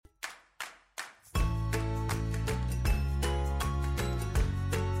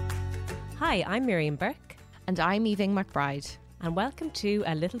Hi, I'm Miriam Burke. And I'm Eve McBride. And welcome to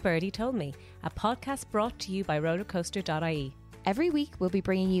A Little Birdie Told Me, a podcast brought to you by rollercoaster.ie. Every week we'll be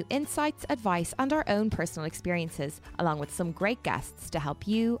bringing you insights, advice and our own personal experiences, along with some great guests to help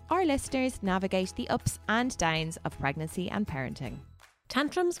you, our listeners, navigate the ups and downs of pregnancy and parenting.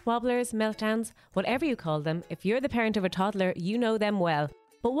 Tantrums, wobblers, meltdowns, whatever you call them, if you're the parent of a toddler, you know them well.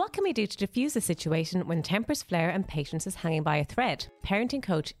 But what can we do to diffuse the situation when tempers flare and patience is hanging by a thread? Parenting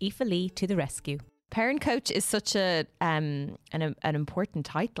coach Aoife Lee to the rescue. Parent coach is such an important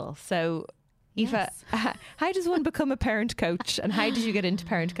title. So, Aoife, Yes. how does one become a parent coach, and how did you get into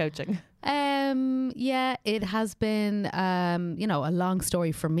parent coaching? Yeah, it has been, a long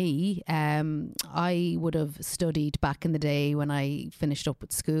story for me. I would have studied back in the day when I finished up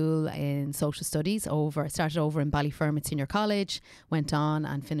with school in social studies. Started over in Ballyfermot Senior College, went on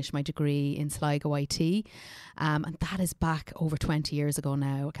and finished my degree in Sligo IT. And that is back over 20 years ago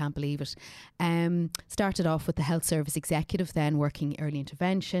now. I can't believe it. Started off with the health service executive, then working early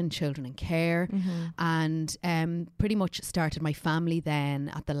intervention, children in care, and pretty much started my family then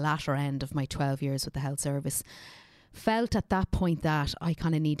at the latter end of my 12 years with the health service. Felt at that point that I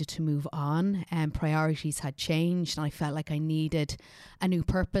kind of needed to move on, and priorities had changed, and I felt like I needed a new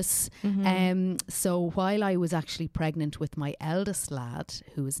purpose. So while I was actually pregnant with my eldest lad,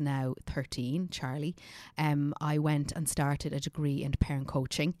 who is now 13, Charlie, I went and started a degree in parent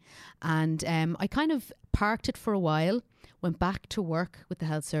coaching, and I kind of parked it for a while. Went back to work with the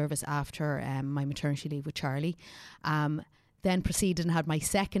health service after my maternity leave with Charlie. Then proceeded and had my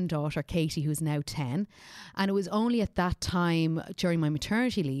second daughter, Katie, who's now 10. And it was only at that time during my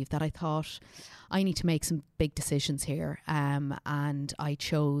maternity leave that I thought I need to make some big decisions here. And I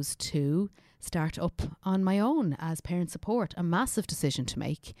chose to start up on my own as parent support, a massive decision to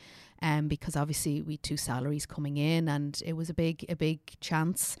make. Because obviously we had 2 salaries coming in, and it was a big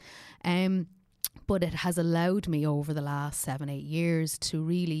chance. But it has allowed me over the last 7-8 years to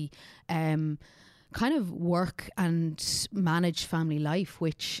really kind of work and manage family life,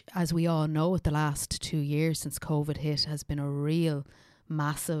 which, as we all know, at the last 2 years since COVID hit, has been a real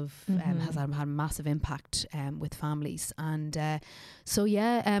massive, has had a massive impact with families. And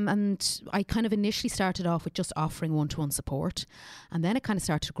and I kind of initially started off with just offering one-to-one support, and then it kind of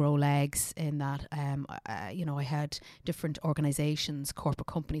started to grow legs in that I had different organisations, corporate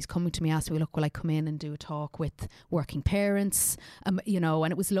companies coming to me, asking me, look, will I come in and do a talk with working parents? And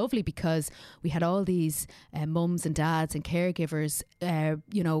it was lovely because we had all these mums and dads and caregivers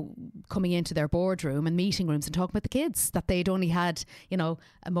coming into their boardroom and meeting rooms and talking about the kids that they'd only had a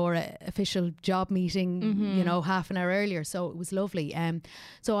more official job meeting, half an hour earlier. So it was lovely.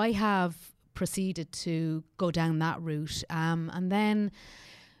 So I have proceeded to go down that route. And then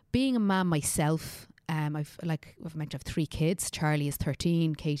being a mum myself, I've mentioned, I have 3 kids. Charlie is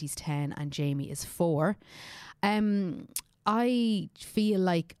 13, Katie's 10 and Jamie is 4. I feel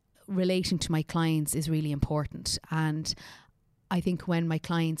like relating to my clients is really important, and I think when my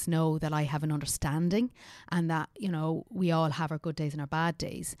clients know that I have an understanding and that, we all have our good days and our bad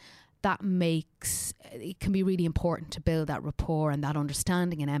days, it can be really important to build that rapport and that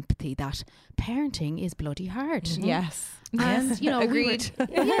understanding and empathy that parenting is bloody hard. Yes. And, agreed.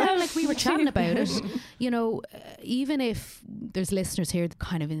 We were chatting about it. Even if there's listeners here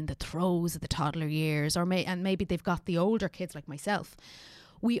kind of in the throes of the toddler years, and maybe they've got the older kids like myself,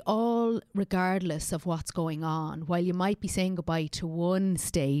 we all, regardless of what's going on, while you might be saying goodbye to one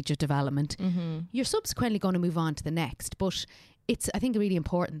stage of development, you're subsequently going to move on to the next. But it's, I think, really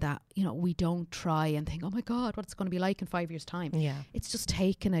important that, we don't try and think, oh my God, what's it going to be like in 5 years' time? Yeah. It's just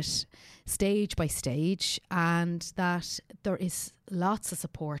taking it stage by stage, and that there is lots of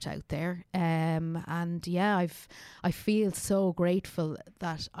support out there. I feel so grateful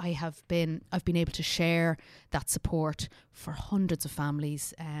that I've been able to share that support for hundreds of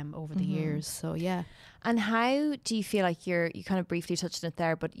families over the years. So yeah. And how do you feel like you kind of briefly touched on it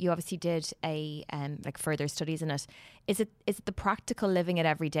there, but you obviously did a further studies in it. Is it the practical living it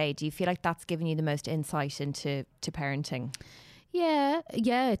every day? Do you feel like that's given you the most insight into parenting? Yeah,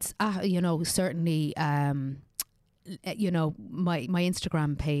 it's certainly. My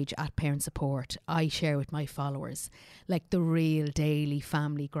Instagram page at Parent Support, I share with my followers like the real daily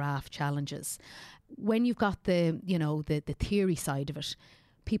family graph challenges. When you've got the theory side of it,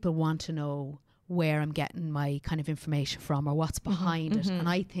 people want to know where I'm getting my kind of information from or what's behind it. And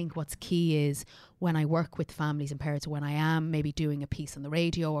I think what's key is when I work with families and parents, or when I am maybe doing a piece on the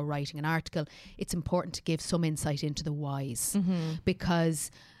radio or writing an article, it's important to give some insight into the whys,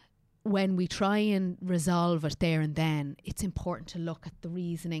 because when we try and resolve it there and then, it's important to look at the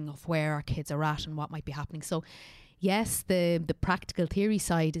reasoning of where our kids are at and what might be happening. So yes, the practical theory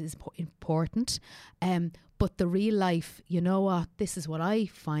side is important, but the real life, you know what, this is what I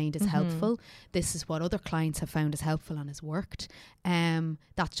find is helpful. This is what other clients have found is helpful and has worked.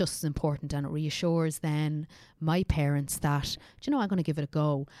 That's just as important, and it reassures then my parents that, do you know, I'm going to give it a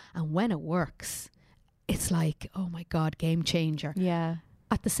go. And when it works, it's like, oh my God, game changer. Yeah.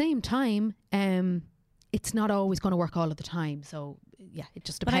 At the same time, it's not always going to work all of the time. So yeah, it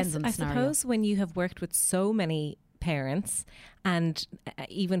just depends on the scenario. I suppose when you have worked with so many parents, and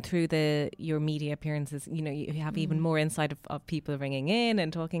even through your media appearances, you know, you have even more insight of people ringing in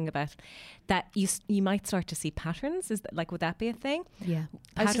and talking about that, you might start to see patterns. Is that, like, would that be a thing? Yeah,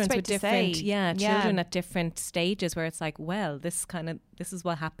 patterns with different children at different stages, where it's like, well, this is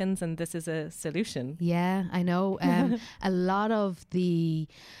what happens and this is a solution. Yeah, I know. A lot of the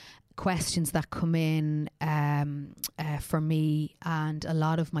questions that come in for me and a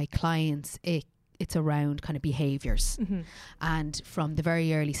lot of my clients, it's around kind of behaviours. And from the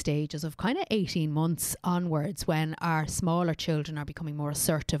very early stages of kind of 18 months onwards, when our smaller children are becoming more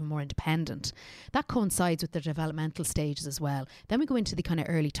assertive and more independent, that coincides with the developmental stages as well. Then we go into the kind of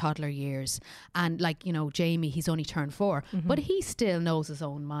early toddler years, and like, you know, Jamie, he's only turned 4, but he still knows his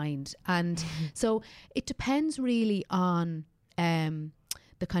own mind. And so it depends really on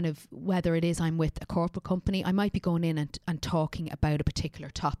the kind of, whether it is I'm with a corporate company, I might be going in and talking about a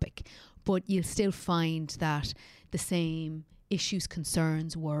particular topic, but you'll still find that the same issues,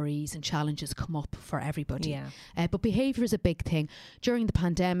 concerns, worries and challenges come up for everybody. But behaviour is a big thing. During the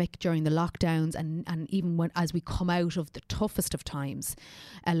pandemic, during the lockdowns, and even as we come out of the toughest of times,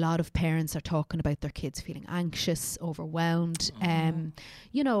 a lot of parents are talking about their kids feeling anxious, overwhelmed,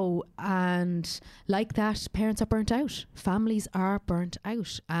 you know, and like that, parents are burnt out. Families are burnt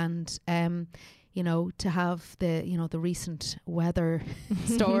out. And you know, to have the recent weather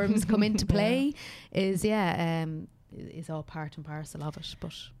storms come into play is all part and parcel of it.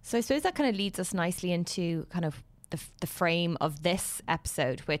 But so I suppose that kind of leads us nicely into kind of the frame of this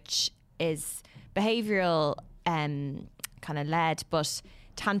episode, which is behavioural kind of led, but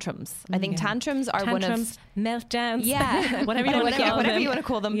tantrums. I think tantrums are one of meltdowns. Yeah, whatever you want to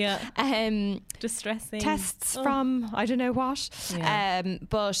call them. Yeah, distressing tests from I don't know what.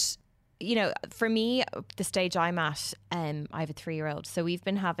 But you know, for me, the stage I'm at, I have a 3-year-old, so we've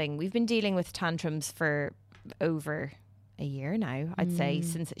been dealing with tantrums for over a year now, I'd say,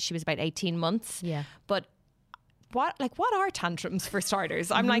 since she was about 18 months. Yeah. But what are tantrums, for starters?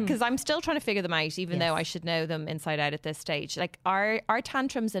 I'm like, because I'm still trying to figure them out, even though I should know them inside out at this stage. Like, are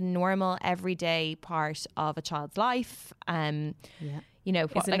tantrums a normal, everyday part of a child's life? You know,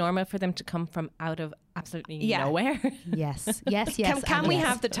 is it normal for them to come from out of absolutely nowhere? Yes. Can we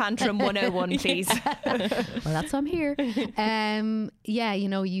have the tantrum 101, please? Well, that's why I'm here. Yeah, you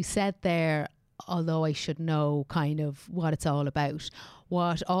know, you said there, although I should know kind of what it's all about,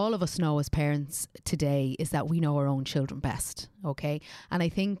 what all of us know as parents today is that we know our own children best, okay? And I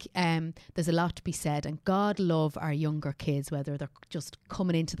think there's a lot to be said, and God love our younger kids, whether they're just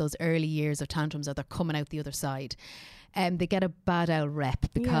coming into those early years of tantrums or they're coming out the other side. They get a bad old rep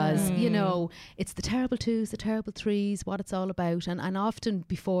because, you know, it's the terrible 2s, the terrible 3s, what it's all about. And often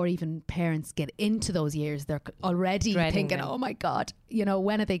before even parents get into those years, they're already thinking, them. Oh my God, you know,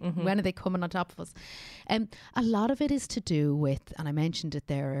 when are they coming on top of us? A lot of it is to do with, and I mentioned it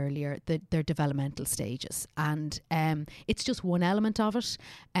there earlier, their developmental stages. And it's just one element of it.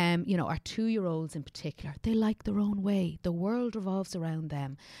 You know, our 2-year-olds in particular, they like their own way. The world revolves around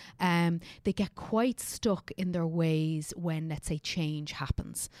them. They get quite stuck in their ways when, let's say, change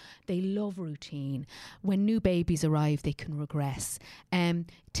happens. They love routine. When new babies arrive, they can regress.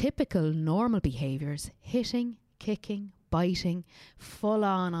 Typical normal behaviours: hitting, kicking, biting, full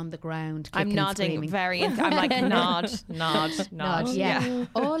on the ground. I'm nodding I'm like nod. Yeah.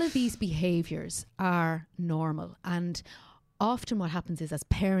 All of these behaviours are normal, and often what happens is, as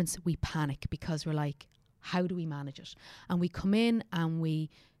parents, we panic because we're like, how do we manage it? And we come in and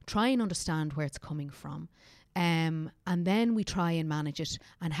we try and understand where it's coming from. And then we try and manage it,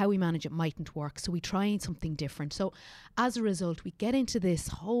 and how we manage it mightn't work, so we try something different. So as a result, we get into this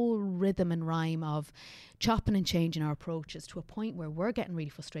whole rhythm and rhyme of chopping and changing our approaches to a point where we're getting really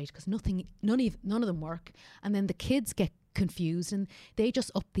frustrated because none of them work, and then the kids get confused and they just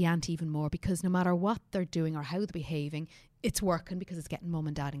up the ante even more, because no matter what they're doing or how they're behaving, it's working because it's getting mum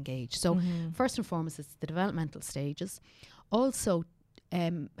and dad engaged. So first and foremost, it's the developmental stages. Also,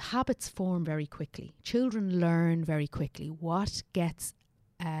 habits form very quickly. Children learn very quickly what gets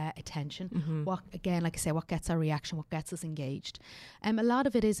attention. What, again, like I say, what gets our reaction, what gets us engaged. A lot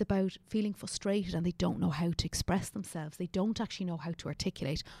of it is about feeling frustrated and they don't know how to express themselves. They don't actually know how to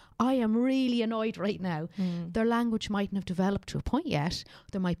articulate, I am really annoyed right now. Their language mightn't have developed to a point yet.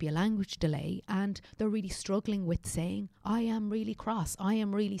 There might be a language delay and they're really struggling with saying, I am really cross, I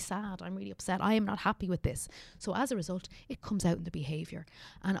am really sad, I'm really upset, I am not happy with this. So as a result, it comes out in the behaviour.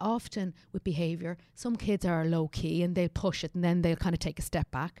 And often with behaviour, some kids are low key and they'll push it and then they'll kind of take a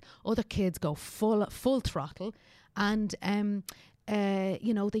step back. Other kids go full throttle and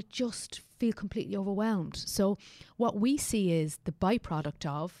they just feel completely overwhelmed. So what we see is the byproduct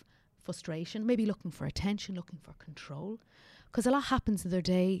of frustration, maybe looking for attention, looking for control, because a lot happens in their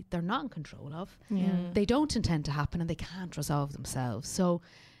day they're not in control of. They don't intend to happen and they can't resolve themselves. So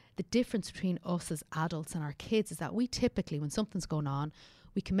the difference between us as adults and our kids is that we typically, when something's going on,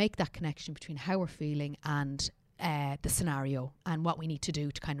 we can make that connection between how we're feeling and the scenario and what we need to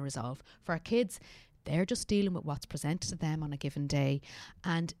do to kind of resolve. For our kids, they're just dealing with what's presented to them on a given day.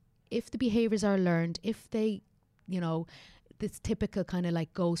 And if the behaviours are learned, if they, this typical kind of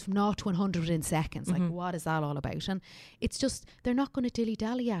like goes from 0 to 100 in seconds, like what is that all about? And it's just, they're not going to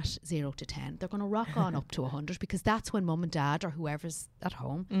dilly-dally at 0 to 10. They're going to rock on up to 100 because that's when mum and dad or whoever's at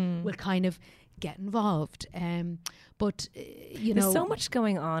home will kind of get involved. But there's so much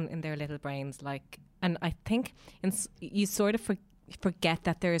going on in their little brains, and I think you sort of forget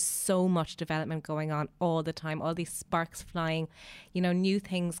that there is so much development going on all the time, all these sparks flying, new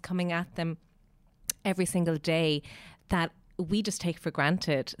things coming at them every single day that we just take for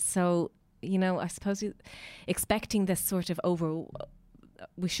granted. So, I suppose expecting this sort of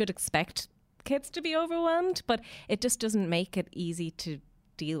we should expect kids to be overwhelmed, but it just doesn't make it easy to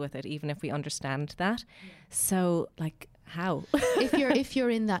deal with it, even if we understand that. So, how? if you're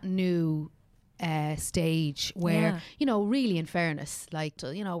in that new stage where really, in fairness,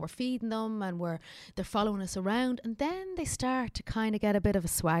 we're feeding them and they're following us around, and then they start to kind of get a bit of a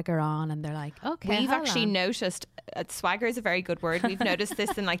swagger on and they're like, okay, we've actually noticed swagger is a very good word. We've noticed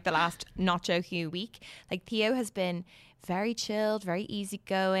this in the last, not joking, week. Theo has been very chilled, very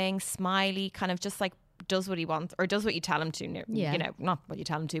easygoing, smiley, kind of just does what he wants or does what you tell him to. Not what you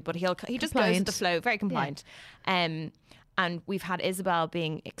tell him to, but he just goes with the flow, very compliant. And we've had Isabel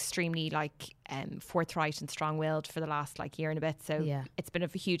being extremely forthright and strong-willed for the last year and a bit. So it's been a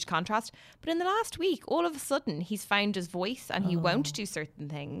huge contrast. But in the last week, all of a sudden, he's found his voice and he won't do certain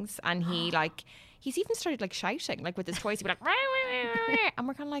things. And he's even started shouting, with his toys. He'd be like, rah, rah, rah, rah. And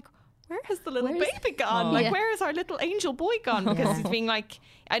we're kind of where has the little baby gone? Where is our little angel boy gone? Because he's being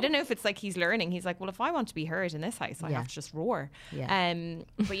I don't know if it's he's learning. He's well, if I want to be heard in this house, I have to just roar.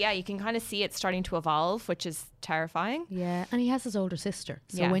 But you can kind of see it starting to evolve, which is terrifying. Yeah, and he has his older sister.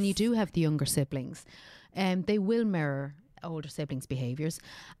 So when you do have the younger siblings, they will mirror older siblings' behaviours.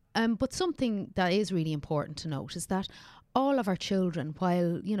 But something that is really important to note is that all of our children,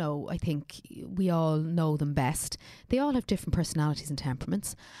 while, I think we all know them best, they all have different personalities and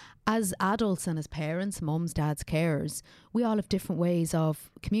temperaments. As adults and as parents, mums, dads, carers, we all have different ways of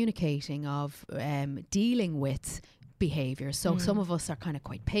communicating, of dealing with behaviour. So some of us are kind of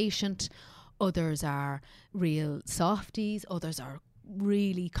quite patient, others are real softies, others are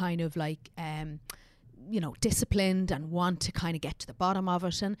really kind of disciplined and want to kind of get to the bottom of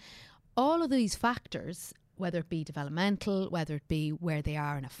it. And all of these factors, whether it be developmental, whether it be where they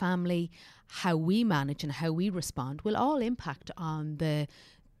are in a family, how we manage and how we respond, will all impact on the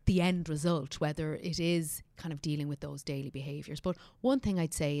end result, whether it is kind of dealing with those daily behaviours. But one thing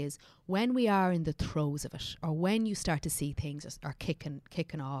I'd say is when we are in the throes of it, or when you start to see things are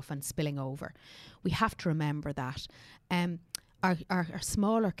kicking off and spilling over, we have to remember that our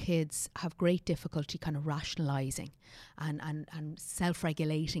smaller kids have great difficulty kind of rationalising and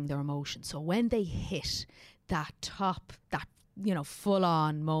self-regulating their emotions. So when they hit that full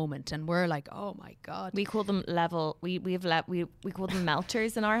on moment, and we're like, oh my god, we call them level. We call them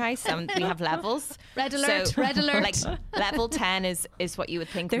melters in our house, and we have levels. Red alert! So, red alert! Level 10 is what you would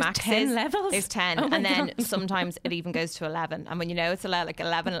think. There's max 10 is. levels. There's 10, and then sometimes it even goes to 11. And when it's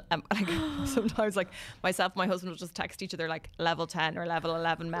 11, sometimes myself, and my husband will just text each other level 10 or level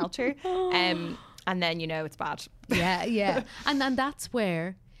 11 melter, and then it's bad. Yeah, and then that's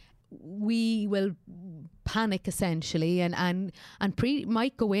where we will panic essentially and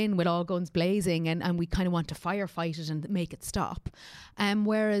might go in with all guns blazing and we kind of want to firefight it and make it stop,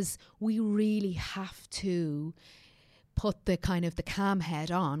 whereas we really have to put the kind of the calm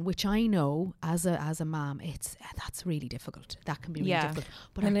head on, which I know as a mom, that's really difficult. That can be really difficult.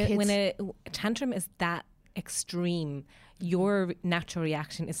 But when a tantrum is that extreme, your natural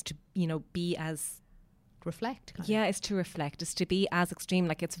reaction is to be as reflect. Yeah, it's to reflect. It's to be as extreme.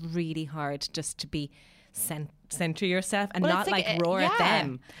 Like, it's really hard just to be center yourself and not like roar at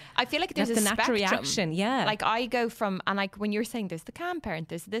them. I feel like there's That's a the natural spectrum. reaction. Yeah, like I go from, and like when you're saying there's the calm parent,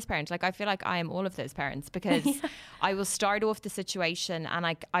 there's this parent, like I feel like I am all of those parents, because I will start off the situation, and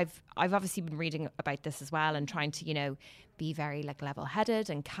like I've obviously been reading about this as well, and trying to, you know, be very like level-headed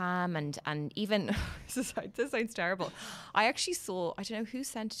and calm, and even this sounds terrible. I actually saw, I don't know who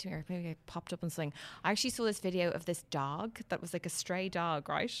sent it to me, or maybe it popped up on something. I actually saw this video of this dog that was like a stray dog,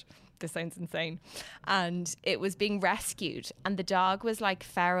 right? This sounds insane. And it was being rescued, and the dog was like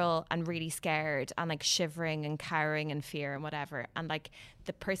feral and really scared and like shivering and cowering in fear and whatever. And like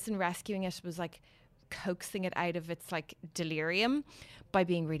the person rescuing it was like coaxing it out of its like delirium by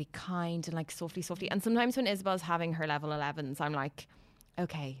being really kind and like softly. And sometimes when Isabel's having her level 11s, I'm like,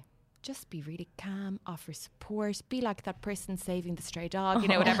 okay, just be really calm, offer support, be like that person saving the stray dog, you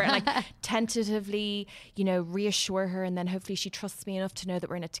know, whatever. And like tentatively, you know, reassure her, and then hopefully she trusts me enough to know that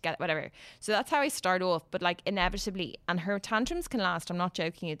we're in it together, whatever. So that's how I start off. But like inevitably, and her tantrums can last, I'm not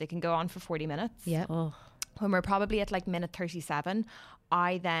joking you, they can go on for 40 minutes. Yeah. Oh. When we're probably at like minute 37,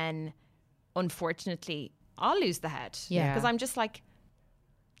 I then, unfortunately, I'll lose the head. Yeah. Because I'm just like,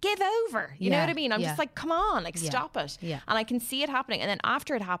 give over. You know what I mean? I'm just like, come on, like stop it. Yeah. And I can see it happening. And then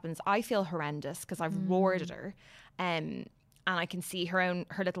after it happens, I feel horrendous because I've roared at her. And I can see her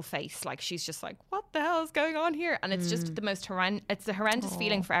little face. Like, she's just like, what the hell is going on here? And it's just the most it's a horrendous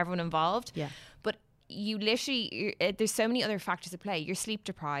feeling for everyone involved. Yeah. But you literally, there's so many other factors at play. You're sleep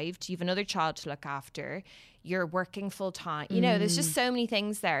deprived. You have another child to look after. You're working full time. You know, there's just so many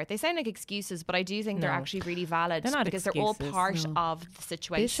things there. They sound like excuses, but I do think they're actually really valid, They're not because excuses, they're all part of the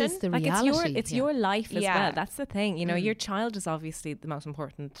situation. This is the like reality. it's your life as Yeah. well. That's the thing. You know, your child is obviously the most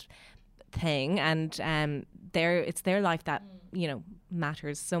important thing, and it's their life that, you know,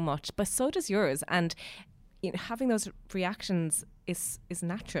 matters so much, but so does yours. And you know, having those reactions is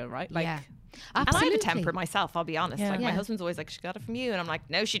natural, right? Like, yeah. And Absolutely. I have a temper myself, I'll be honest. Like, my husband's always like, she got it from you. And I'm like,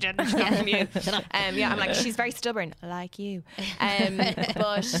 no, she didn't. She got it from you. I'm like, she's very stubborn, like you.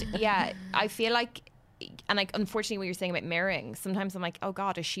 But yeah, I feel like, and like, unfortunately, what you're saying about mirroring, sometimes I'm like, oh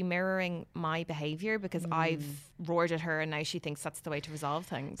God, is she mirroring my behaviour because I've roared at her and now she thinks that's the way to resolve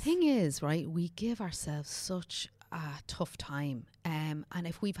things? Thing is, right, we give ourselves such a tough time. And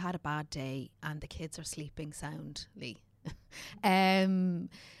if we've had a bad day and the kids are sleeping soundly,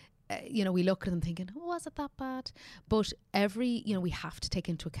 you know, we look at them thinking, oh, was it that bad? But you know, we have to take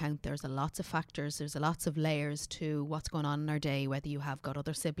into account there's lots of factors, there's lots of layers to what's going on in our day, whether you have got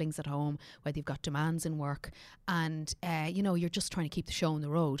other siblings at home, whether you've got demands in work, and, you know, you're just trying to keep the show on the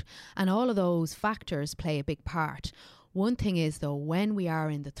road. And all of those factors play a big part. One thing is, though, when we are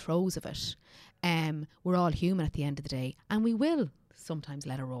in the throes of it, we're all human at the end of the day, and we will sometimes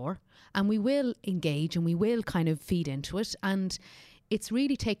let it roar, and we will engage, and we will kind of feed into it. And it's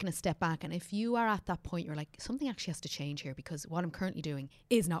really taking a step back. And if you are at that point, you're like, something actually has to change here, because what I'm currently doing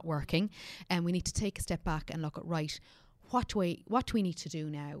is not working, and we need to take a step back and look at, right, what do we need to do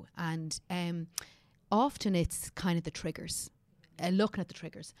now? And often it's kind of the triggers. Looking at the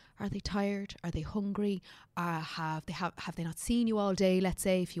triggers. Are they tired? Are they hungry? Have they not seen you all day? Let's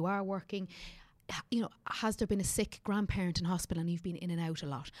say if you are working, you know, has there been a sick grandparent in hospital and you've been in and out a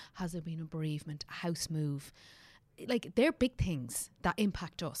lot? Has there been a bereavement, a house move? Like, they're big things that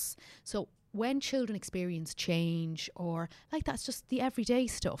impact us. So when children experience change, or like, that's just the everyday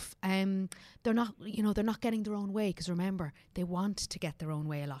stuff, they're not getting their own way, because remember, they want to get their own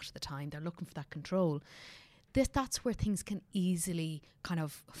way a lot of the time. They're looking for that control. That's where things can easily kind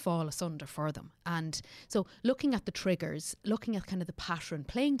of fall asunder for them. And so looking at the triggers, looking at kind of the pattern,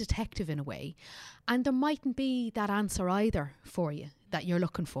 playing detective in a way, and there mightn't be that answer either for you that you're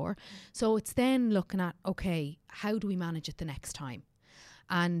looking for. So it's then looking at, okay, how do we manage it the next time?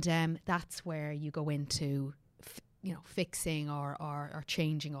 And that's where you go into, you know, fixing or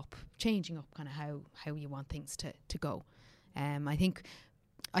changing up kind of how you want things to go.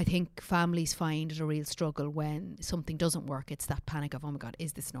 I think families find it a real struggle when something doesn't work. It's that panic of, oh my God,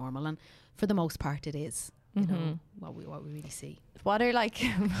 is this normal? And for the most part, it is. You know, what we really see. What are like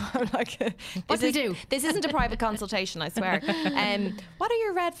what do we do? This isn't a private consultation, I swear. What are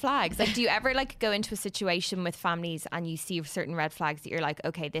your red flags? Like, do you ever like go into a situation with families and you see certain red flags that you're like,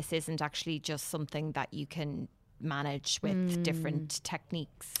 okay, this isn't actually just something that you can manage with different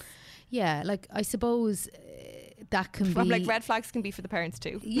techniques? Yeah, like, I suppose that can Well, be like red flags can be for the parents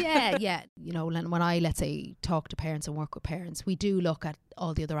too. yeah. You know, when I, let's say, talk to parents and work with parents, we do look at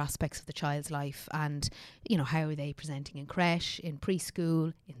all the other aspects of the child's life and, you know, how are they presenting in creche, in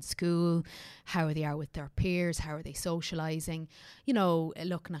preschool, in school, how they are with their peers, how are they socialising, you know,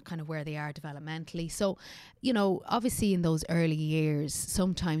 looking at kind of where they are developmentally. So, you know, obviously in those early years,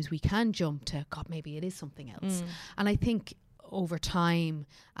 sometimes we can jump to, God, maybe it is something else. And I think over time,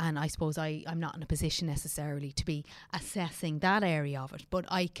 and I suppose I'm not in a position necessarily to be assessing that area of it, but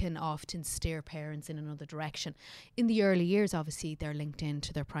I can often steer parents in another direction. In the early years, obviously, they're linked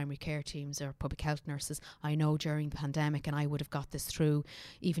into their primary care teams or public health nurses. I know during the pandemic, and I would have got this through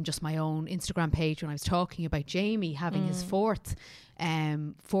even just my own Instagram page when I was talking about Jamie having his fourth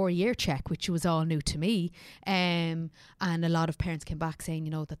 4-year check, which was all new to me, and a lot of parents came back saying,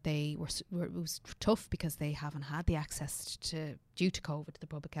 you know, that they were it was tough because they haven't had the access to, due to COVID, to the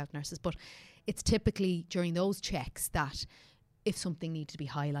public health nurses. But it's typically during those checks that if something needed to be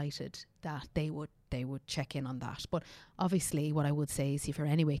highlighted, that they would check in on that. But obviously what I would say is, if you're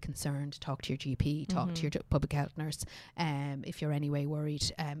anyway concerned, talk to your GP, talk to your public health nurse. If you're anyway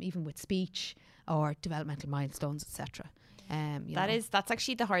worried, even with speech or developmental milestones, etc. That's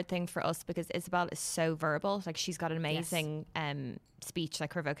actually the hard thing for us, because Isabel is so verbal. Like, she's got an amazing speech.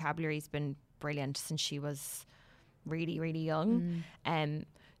 Like, her vocabulary's been brilliant since she was really, really young.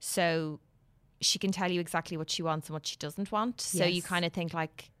 So she can tell you exactly what she wants and what she doesn't want. So you kind of think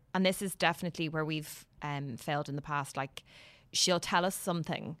like, and this is definitely where we've failed in the past. Like, she'll tell us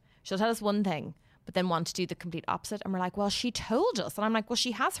something, she'll tell us one thing, but then want to do the complete opposite. And we're like, well, she told us. And I'm like, well,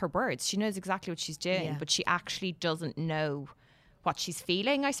 she has her words. She knows exactly what she's doing, but she actually doesn't know what she's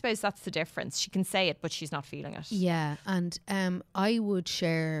feeling. I suppose that's the difference. She can say it, but she's not feeling it. Yeah. And I would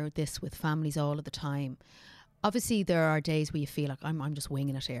share this with families all of the time. Obviously, there are days where you feel like I'm just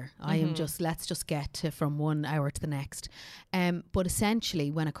winging it here. I am just, let's just get to from 1 hour to the next. But essentially,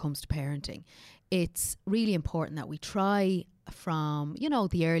 when it comes to parenting, it's really important that we try from, you know,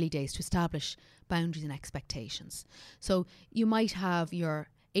 the early days to establish boundaries and expectations. So you might have your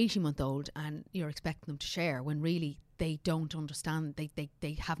 18-month-old and you're expecting them to share when really they don't understand,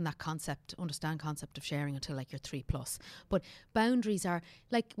 they haven't that concept of sharing until like you're 3+. But boundaries are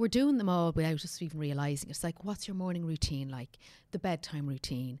like, we're doing them all without just even realising. It's like, what's your morning routine like? The bedtime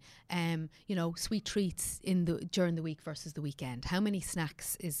routine, you know, sweet treats during the week versus the weekend. How many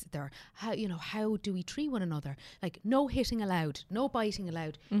snacks is there? How do we treat one another? Like, no hitting allowed, no biting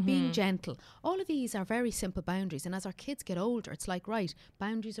allowed, being gentle. All of these are very simple boundaries. And as our kids get older, it's like, right,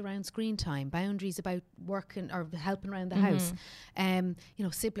 boundaries around screen time, boundaries about working or helping around the house. You know,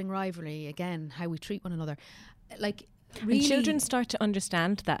 sibling rivalry, again, how we treat one another. Like, really, and children start to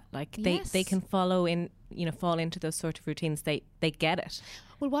understand that, like, they can fall into those sort of routines. They get it.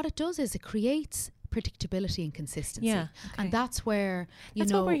 Well, what it does is it creates predictability and consistency. Yeah, and that's where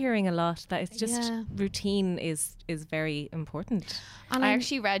that's what we're hearing a lot, that it's just routine is very important. And I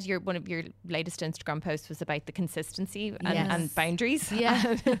actually read one of your latest Instagram posts was about the consistency and boundaries.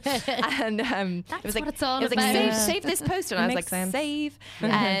 Yeah. And that's it was like, what it's all it was about. like, save this post, and I was like, sense. save.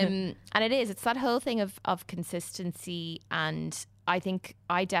 And it's that whole thing of consistency. And I think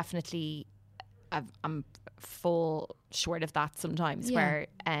I definitely I'm fall short of that sometimes, where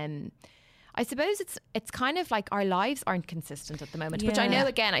I suppose it's kind of like our lives aren't consistent at the moment, which I know,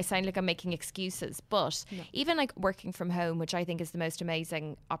 again, I sound like I'm making excuses, but even like working from home, which I think is the most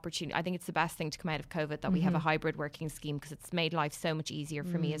amazing opportunity. I think it's the best thing to come out of COVID, that we have a hybrid working scheme, because it's made life so much easier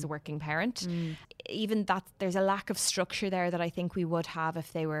for me as a working parent. Even that, there's a lack of structure there that I think we would have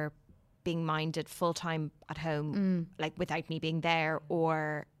if they were being minded full-time at home, like without me being there,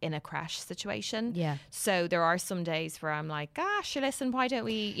 or in a crash situation. So there are some days where I'm like, gosh, listen, why don't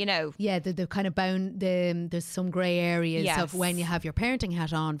we, you know? The kind of there's some grey areas of when you have your parenting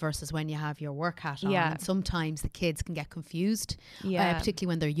hat on versus when you have your work hat on. And sometimes the kids can get confused, particularly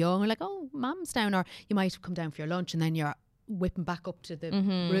when they're young, like, oh, mum's down, or you might come down for your lunch and then you're whipping back up to the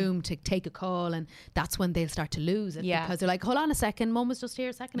room to take a call, and that's when they'll start to lose it, because they're like, hold on a second, mum was just here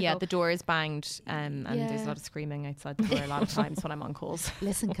a second ago. The door is banged, and there's a lot of screaming outside the door a lot of times when I'm on calls.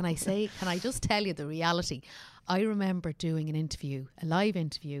 Listen, can I just tell you the reality? I remember doing a live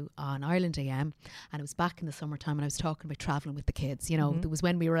interview on Ireland AM, and it was back in the summertime, and I was talking about travelling with the kids. You know, it was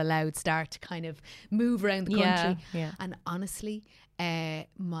when we were allowed start to kind of move around the country. And honestly,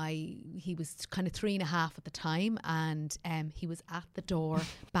 he was kind of 3.5 at the time, and he was at the door,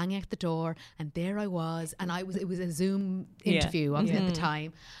 banging at the door, and there I was, and it was a Zoom interview at the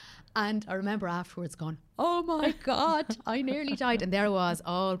time. And I remember afterwards going, oh my God, I nearly died. And there I was,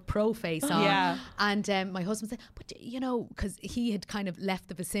 all pro face on. Yeah. And my husband said, but you know, because he had kind of left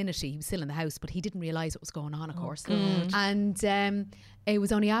the vicinity, he was still in the house, but he didn't realise what was going on, of course. And it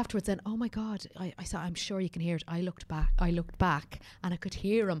was only afterwards then, oh my God, I said, I'm sure you can hear it. I looked back and I could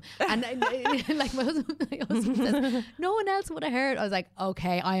hear him. And like my husband says, no one else would have heard. I was like,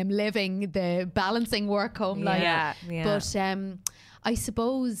 okay, I am living the balancing work home life. Yeah. But I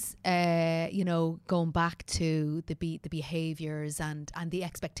suppose, you know, going back to the behaviours and the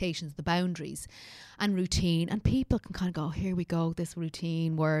expectations, the boundaries and routine, and people can kind of go, here we go, this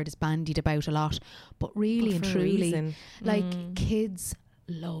routine word is bandied about a lot, but really and truly, like kids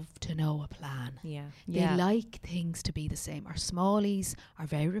love to know a plan. They like things to be the same. Our smallies are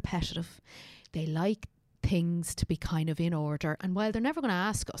very repetitive. They like things to be kind of in order, and while they're never going to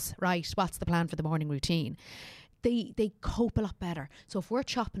ask us, right, what's the plan for the morning routine, they cope a lot better. So if we're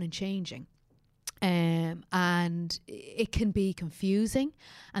chopping and changing, and it can be confusing,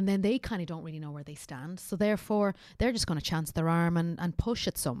 and then they kind of don't really know where they stand, so therefore they're just going to chance their arm and push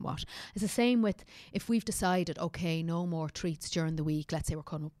it somewhat. It's the same with if we've decided, okay, no more treats during the week. Let's say we're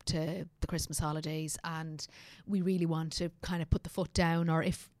coming up to the Christmas holidays and we really want to kind of put the foot down, or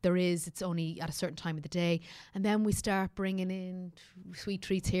if there is, it's only at a certain time of the day, and then we start bringing in sweet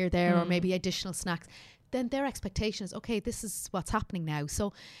treats here, there, or maybe additional snacks. Then their expectation is, okay, this is what's happening now.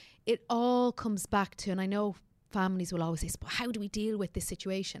 So it all comes back to, and I know families will always say, but how do we deal with this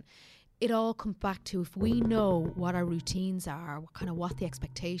situation? It all comes back to, if we know what our routines are, what the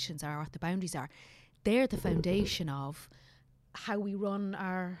expectations are, what the boundaries are, they're the foundation of how we run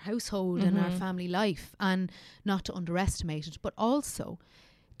our household and our family life, and not to underestimate it, but also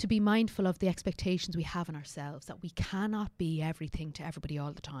to be mindful of the expectations we have in ourselves, that we cannot be everything to everybody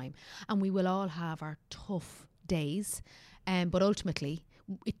all the time, and we will all have our tough days, but ultimately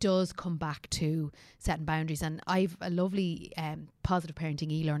it does come back to setting boundaries. And I've a lovely positive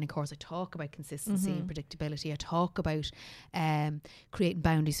parenting e-learning course. I talk about consistency and predictability. I talk about creating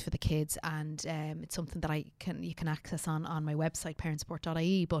boundaries for the kids, and it's something that you can access on my website,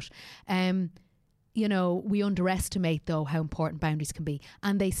 parentsupport.ie. But you know, we underestimate though how important boundaries can be,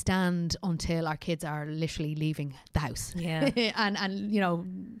 and they stand until our kids are literally leaving the house. and you know,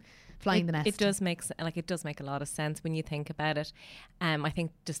 flying the nest. It does make a lot of sense when you think about it. I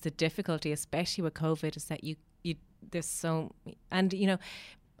think just the difficulty, especially with COVID, is that you there's so, and you know,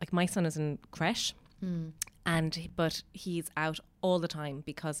 like my son is in creche, but he's out all the time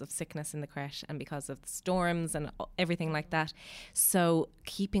because of sickness in the creche and because of the storms and everything like that. So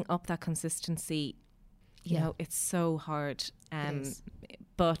keeping up that consistency, you know, it's so hard.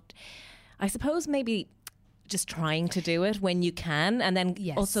 But I suppose maybe just trying to do it when you can, and then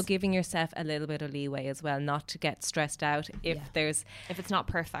also giving yourself a little bit of leeway as well, not to get stressed out if it's not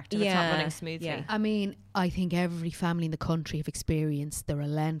perfect, if it's not running smoothly. I mean, I think every family in the country have experienced the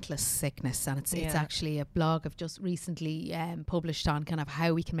relentless sickness, and it's actually a blog I've just recently published on kind of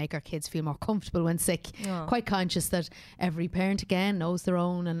how we can make our kids feel more comfortable when sick. Quite conscious that every parent again knows their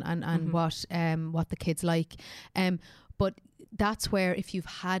own and what the kids like, but that's where, if you've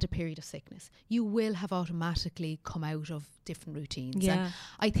had a period of sickness, you will have automatically come out of different routines. And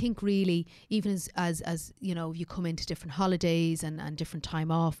I think really, even as you know, you come into different holidays and different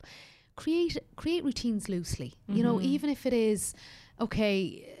time off, create routines loosely. You know, even if it is,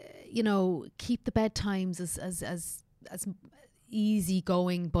 okay, you know, keep the bedtimes as easy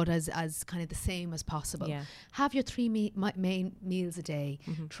going, but as kind of the same as possible. Have your 3 main meals a day.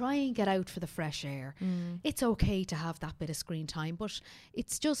 Try and get out for the fresh air. It's okay to have that bit of screen time, but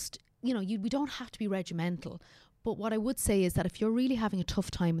it's just, you know, we don't have to be regimental. But what I would say is that if you're really having a tough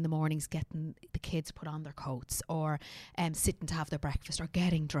time in the mornings getting the kids put on their coats, or sitting to have their breakfast, or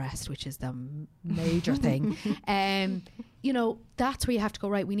getting dressed, which is the major thing, you know, that's where you have to go,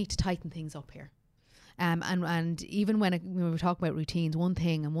 right, we need to tighten things up here. And even when we talk about routines, one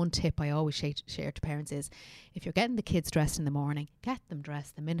thing and one tip I always share to parents is, if you're getting the kids dressed in the morning, get them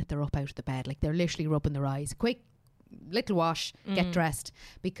dressed the minute they're up out of the bed, like they're literally rubbing their eyes. Quick little wash, get dressed,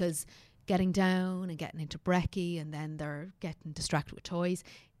 because getting down and getting into brekkie and then they're getting distracted with toys.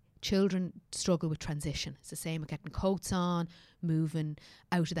 Children struggle with transition. It's the same with getting coats on, moving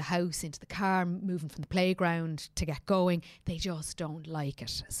out of the house into the car, moving from the playground to get going. They just don't like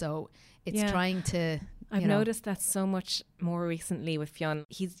it. So it's trying to... I've noticed that so much more recently with Fionn.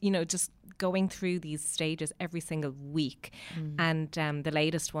 He's, you know, just going through these stages every single week. And the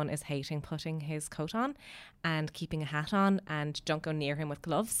latest one is hating putting his coat on and keeping a hat on, and don't go near him with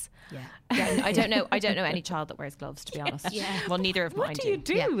gloves. I don't know any child that wears gloves, to be honest. Well, neither of mine do. What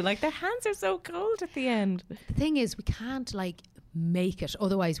do you do? Like, their hands are so cold at the end. The thing is, we can't like make it.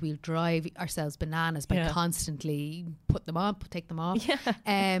 Otherwise we'll drive ourselves bananas by constantly put them on, take them off.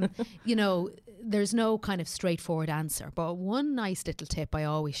 You know, there's no kind of straightforward answer, but one nice little tip I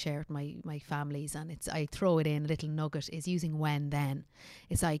always share with my families, and I throw it in, a little nugget, is using when then.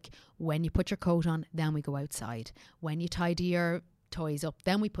 It's like, when you put your coat on, then we go outside. When you tidy your toys up,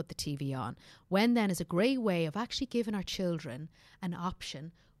 then we put the TV on. When then is a great way of actually giving our children an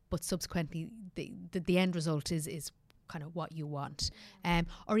option, but subsequently the end result is kind of what you want.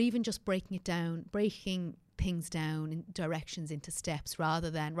 Or even just breaking things down in directions into steps, rather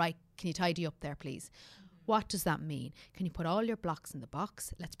than, right, can you tidy up there please? What does that mean? Can you put all your blocks in the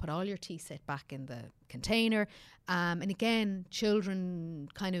box? Let's put all your tea set back in the container. And again, children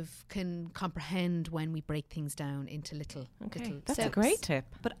kind of can comprehend when we break things down into little That's steps. a great tip.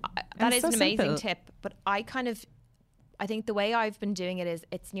 But that is so an amazing simple. tip. But I think the way I've been doing it is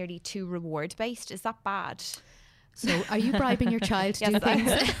it's nearly too reward based. Is that bad? So are you bribing your child to do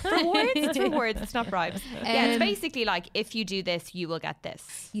things? It's rewards, it's not bribes. Yeah, it's basically like, if you do this, you will get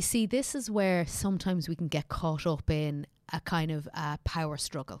this. You see, this is where sometimes we can get caught up in a kind of power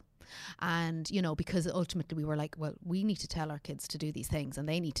struggle. And, you know, because ultimately we were like, well, we need to tell our kids to do these things and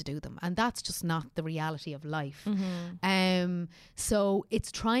they need to do them. And that's just not the reality of life. So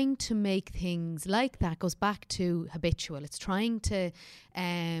it's trying to make things like that, goes back to habitual. It's trying to,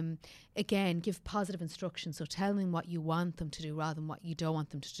 again, give positive instruction. So tell them what you want them to do rather than what you don't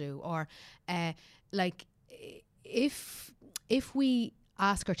want them to do. Or like if we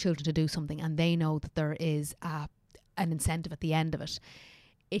ask our children to do something and they know that there is an incentive at the end of it,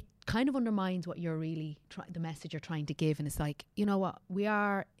 it kind of undermines what you're really the message you're trying to give. And it's like, you know what, we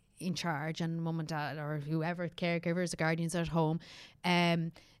are in charge, and mum and dad or whoever, caregivers or guardians at home,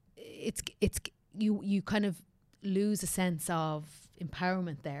 it's you kind of lose a sense of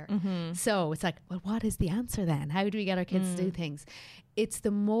empowerment there. So it's like, well, what is the answer then? How do we get our kids to do things? It's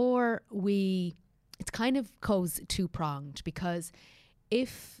the more it kind of goes two-pronged, because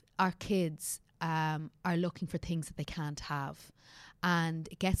if our kids are looking for things that they can't have, and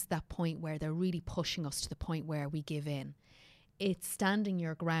it gets to that point where they're really pushing us to the point where we give in, it's standing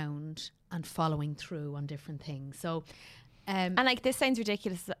your ground and following through on different things. So and like, this sounds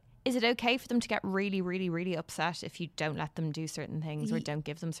ridiculous. Is it okay for them to get really, really, really upset if you don't let them do certain things or don't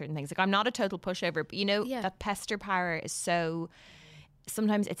give them certain things? Like, I'm not a total pushover, but you know, that pester power is so,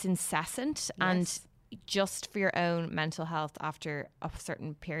 sometimes it's incessant. And just for your own mental health, after a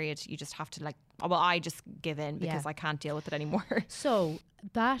certain period, you just have to, like, well, I just give in because I can't deal with it anymore. So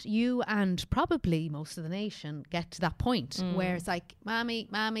that you and probably most of the nation get to that point where it's like, mommy,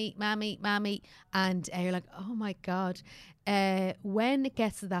 mommy, mommy, mommy, and you're like, oh my God. When it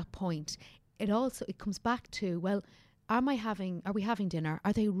gets to that point, it comes back to, well, are we having dinner?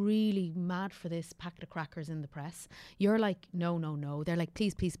 Are they really mad for this packet of crackers in the press? You're like, no, no, no. They're like,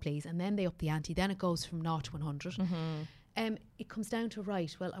 please, please, please. And then they up the ante. Then it goes from 0 to 100. It comes down to,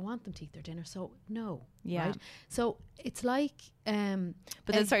 right, well, I want them to eat their dinner, so no. Right? So it's like... but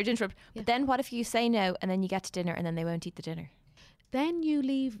then, sorry to interrupt, but then what if you say no and then you get to dinner and then they won't eat the dinner? Then you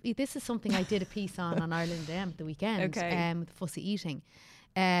leave... This is something I did a piece on Ireland the weekend, with fussy eating,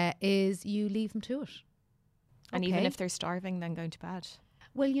 is you leave them to it. And even if they're starving, then going to bed.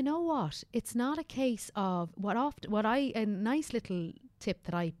 Well, you know what? It's not a case of a nice little tip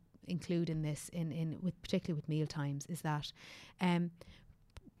that I include in this, particularly with meal times, is that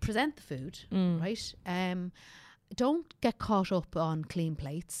present the food, right? Don't get caught up on clean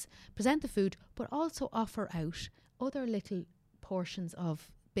plates. Present the food, but also offer out other little portions of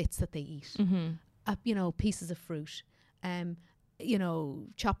bits that they eat. Pieces of fruit.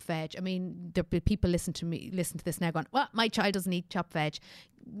 Chopped veg. I mean, there'll be people listen to this now going, well, my child doesn't eat chopped veg.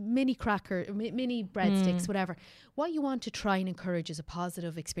 Mini cracker, mini breadsticks, whatever. What you want to try and encourage is a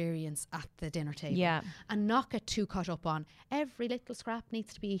positive experience at the dinner table. Yeah. And not get too caught up on every little scrap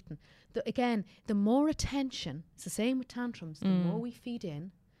needs to be eaten. The more attention, it's the same with tantrums, the more we feed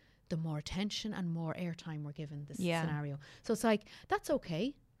in, the more attention and more airtime we're given this scenario. So it's like, that's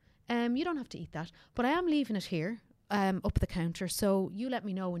okay. You don't have to eat that, but I am leaving it here. Up the counter, so you let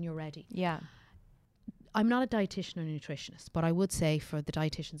me know when you're ready. Yeah. I'm not a dietitian or nutritionist, but I would say for the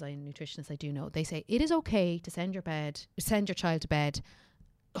dietitians and nutritionists I do know, they say it is okay to send your child to bed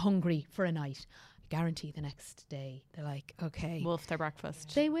hungry for a night. I guarantee the next day they're like, okay. Wolf their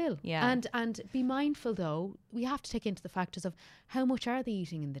breakfast. They will. Yeah. And be mindful though, we have to take into the factors of how much are they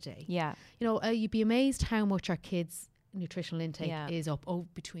eating in the day. Yeah. You'd be amazed how much our kids' nutritional intake is up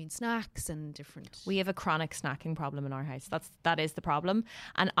between snacks and different. We have a chronic snacking problem in our house. That is the problem.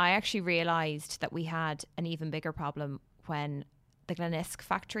 And I actually realised that we had an even bigger problem when the Glenisk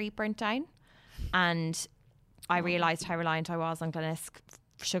factory burnt down. And I realised how reliant I was on Glenisc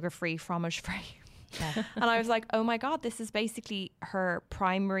sugar-free, fromage-free. Yeah. And I was like, oh my God, this is basically her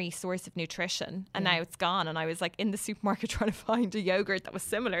primary source of nutrition. And now it's gone. And I was like in the supermarket trying to find a yogurt that was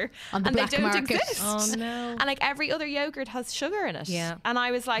similar. On the and black they don't market. exist. Oh no. And like every other yogurt has sugar in it. Yeah. And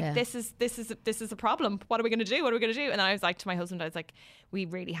I was like, Yeah. this is a problem. What are we going to do? What are we going to do? And I was like to my husband, I was like, we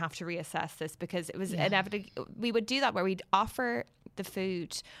really have to reassess this, because it was inevitably, we would do that where we'd offer the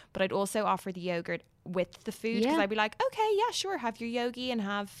food, but I'd also offer the yogurt with the food, because Yeah. I'd be like, okay, yeah, sure, have your yogi and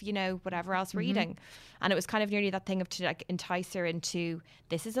have, you know, whatever else we're eating. And it was kind of nearly that thing of to like entice her into,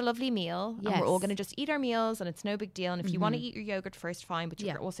 this is a lovely meal and we're all Yes. going to just eat our meals and it's no big deal. And if you want to eat your yogurt first, fine, but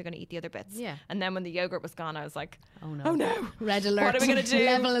you're Yeah. also going to eat the other bits. Yeah. And then when the yogurt was gone, I was like, Oh no. oh no, Red alert. what are we going to do?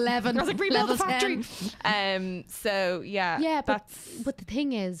 Level 11. I was like, rebuild the level factory. 10. So yeah, Yeah, that's but the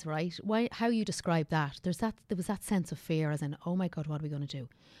thing is, right, how you describe that, there was that sense of fear, as in, oh my God, what are we going to do?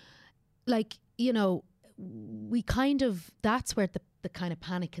 Like, you know, we kind of, that's where the kind of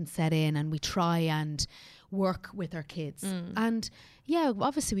panic can set in, and we try and work with our kids. And yeah,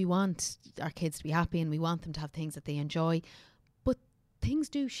 obviously we want our kids to be happy and we want them to have things that they enjoy, but things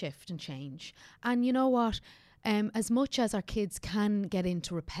do shift and change. And you know what? As much as our kids can get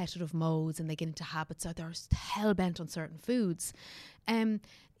into repetitive modes and they get into habits, or they're hell bent on certain foods,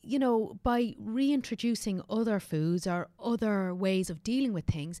 you know, by reintroducing other foods or other ways of dealing with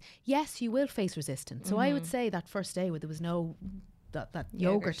things, yes, you will face resistance. So I would say that first day where there was no that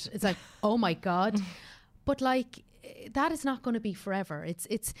yogurt, it's like, oh my God. But like, that is not going to be forever.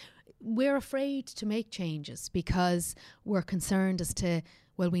 It's we're afraid to make changes because we're concerned as to,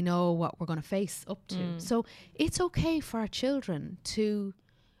 well, we know what we're going to face up to. So it's okay for our children to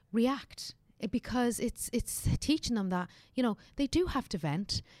react, because it's teaching them that, you know, they do have to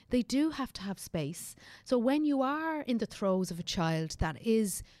vent, they do have to have space. So when you are in the throes of a child that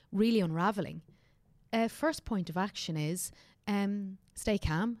is really unraveling, first point of action is stay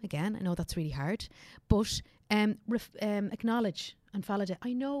calm. Again, I know that's really hard, but acknowledge and validate.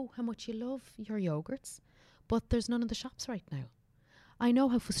 I know how much you love your yogurts, but there's none in the shops right now. I know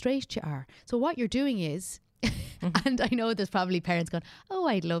how frustrated you are. So what you're doing is, and I know there's probably parents going, oh,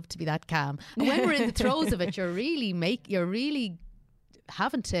 I'd love to be that calm. And when we're in the throes of it, you're really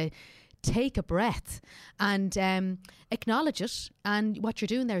having to take a breath and acknowledge it. And what you're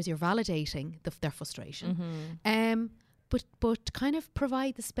doing there is you're validating their frustration. But kind of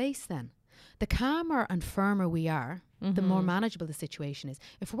provide the space then. The calmer and firmer we are, the more manageable the situation is.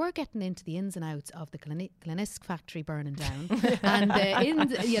 If we're getting into the ins and outs of the Glenisc factory burning down and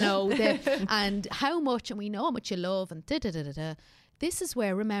and how much, and we know how much you love, and this is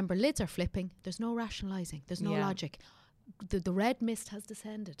where, remember, lids are flipping. There's no rationalising. There's no logic. The red mist has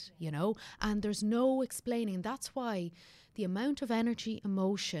descended, you know, and there's no explaining. That's why the amount of energy,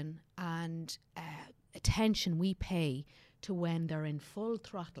 emotion and attention we pay to when they're in full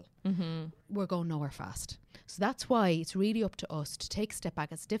throttle, we're going nowhere fast. So that's why it's really up to us to take a step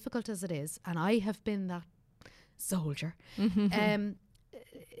back, as difficult as it is, and I have been that soldier.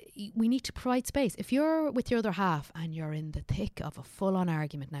 We need to provide space. If you're with your other half and you're in the thick of a full-on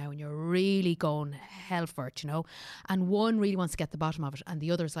argument now and you're really going hell for it, you know, and one really wants to get the bottom of it and the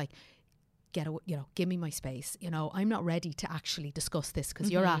other's like, give me my space. You know, I'm not ready to actually discuss this because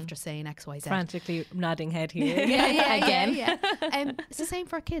you're after saying X, Y, Z. Frantically nodding head here. Yeah. It's the same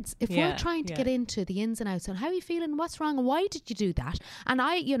for our kids. If we're trying to get into the ins and outs and how are you feeling, what's wrong, and why did you do that? And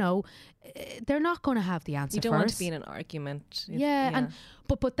they're not going to have the answer. You don't want to be in an argument.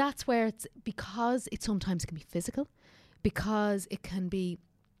 But that's where it's, because it sometimes can be physical, because it can be,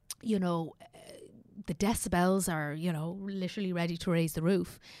 the decibels are, literally ready to raise the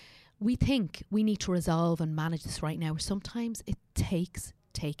roof. We think we need to resolve and manage this right now. Sometimes it takes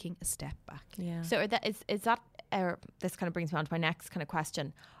taking a step back. Yeah. So this kind of brings me on to my next kind of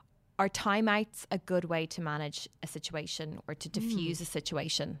question. Are timeouts a good way to manage a situation or to diffuse a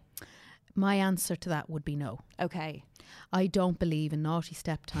situation? My answer to that would be no. Okay. I don't believe in naughty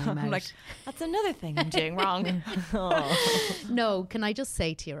step timeout. I'm like, that's another thing I'm doing wrong. No, can I just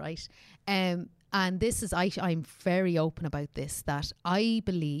say to you, right? And this is, I'm very open about this, that I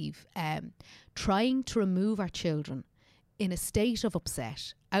believe trying to remove our children in a state of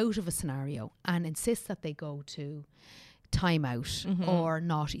upset out of a scenario and insist that they go to timeout or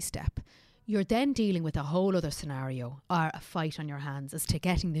naughty step, you're then dealing with a whole other scenario or a fight on your hands as to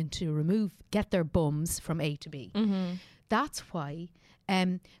getting them to get their bums from A to B. That's why,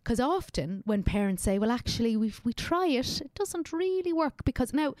 because often when parents say, well, actually, we try it doesn't really work,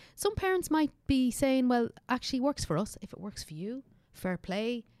 because now some parents might be saying, well, actually it works for us. If it works for you, fair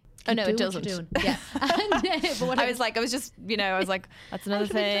play. Oh no, do it what you're doesn't. doing. Yeah. But what I was like, that's another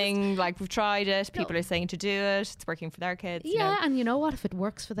thing. Like, we've tried it. People are saying to do it. It's working for their kids. Yeah, and you know what? If it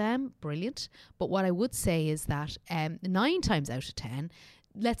works for them, brilliant. But what I would say is that 9 times out of 10,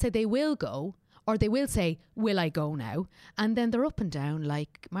 let's say they will go, or they will say, will I go now? And then they're up and down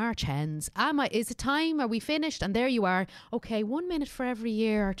like March hens. Is it time? Are we finished? And there you are. Okay, 1 minute for every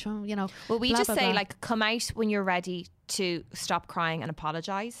year, or, you know. Well, we blah, just blah, say blah. like, come out when you're ready to stop crying and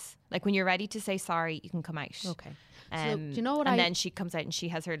apologise. Like, when you're ready to say sorry, you can come out. Okay. So, do you know what and then she comes out and she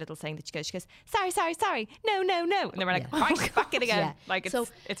has her little saying that she goes, sorry, no. And then we're like, right, back it again. Yeah. Like,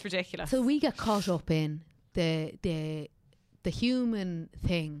 it's ridiculous. So we get caught up in the human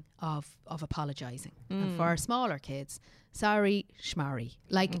thing of apologising. And for our smaller kids, sorry, schmarry.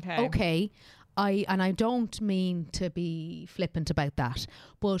 Like, okay, I don't mean to be flippant about that,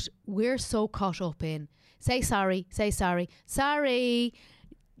 but we're so caught up in say sorry.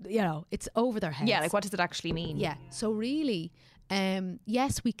 You know, it's over their heads. Yeah, like, what does it actually mean? Yeah. So really,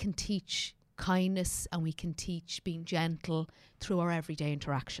 yes, we can teach kindness and we can teach being gentle through our everyday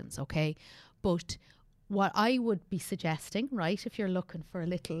interactions, okay? But what I would be suggesting, right, if you're looking for a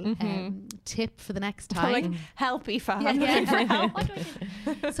little tip for the next time. Like, help Aoife. What do I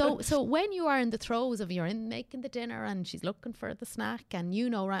do? So when you are in the throes of you're in making the dinner and she's looking for the snack and you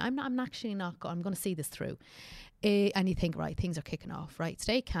know, right, I'm going to see this through. And you think, right, things are kicking off, right?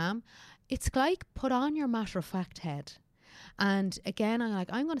 Stay calm. It's like, put on your matter-of-fact head. And again,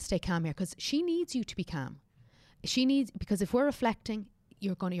 I'm going to stay calm here because she needs you to be calm. Because if we're reflecting,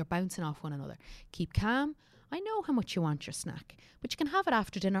 you're bouncing off one another. Keep calm. I know how much you want your snack, but you can have it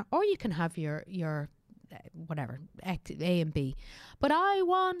after dinner, or you can have your whatever, A and B. But I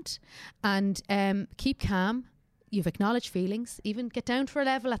want, and keep calm. You've acknowledged feelings, even get down to her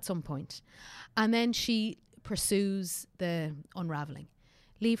level at some point. And then she pursues the unraveling.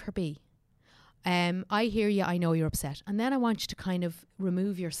 Leave her be. I hear you, I know you're upset. And then I want you to kind of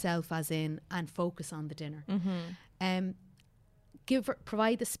remove yourself and focus on the dinner.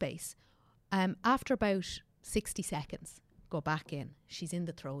 Provide the space. After about 60 seconds, go back in. She's in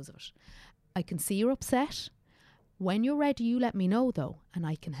the throes of it. I can see you're upset. When you're ready, you let me know though, and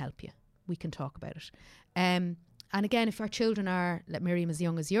I can help you. We can talk about it. And again, if our children are, like Miriam, as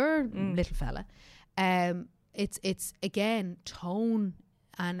young as your little fella, it's again tone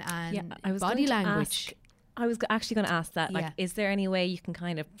and body language. I was actually going to ask that. Like, is there any way you can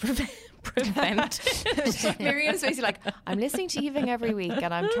kind of prevent? Miriam's basically like, I'm listening to Evening every week,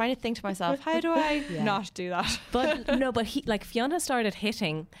 and I'm trying to think to myself, how do I not do that? But he, like, Fiona started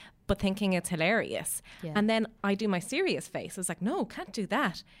hitting, but thinking it's hilarious, and then I do my serious face. I was like, no, can't do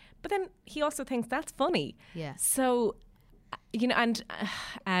that. But then he also thinks that's funny. Yeah. So, you know,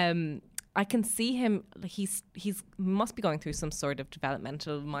 and I can see him, like, he's must be going through some sort of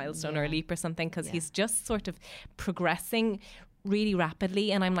developmental milestone or a leap or something, because he's just sort of progressing really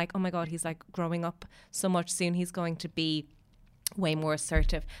rapidly, and I'm like, oh my God, he's like growing up so much. Soon he's going to be way more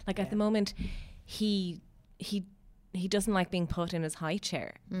assertive. Like at the moment, he doesn't like being put in his high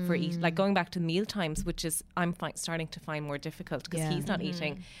chair for like going back to meal times, which is I'm starting to find more difficult because he's not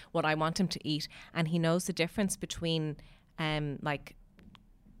eating what I want him to eat, and he knows the difference between like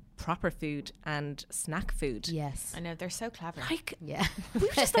proper food and snack food. Yes, I know, they're so clever. Like, we were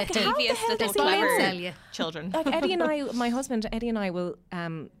just like, how the hell does he clever children. Like Eddie and I, my husband Eddie and I will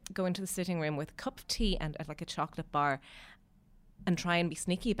go into the sitting room with a cup of tea and like a chocolate bar and try and be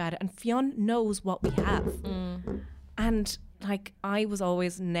sneaky about it, and Fionn knows what we have. And like, I was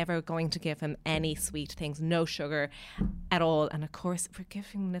always never going to give him any sweet things, no sugar at all. And of course, we're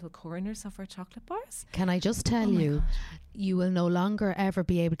giving little corners of our chocolate bars. Can I just tell you, you will no longer ever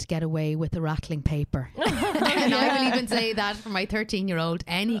be able to get away with the rattling paper. And I will even say that for my 13-year-old,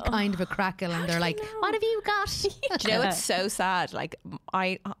 any kind of a crackle, and they're like, what have you got? Do you know, it's so sad. Like,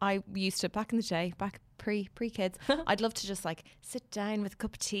 I used to, back in the day, pre-kids, I'd love to just like sit down with a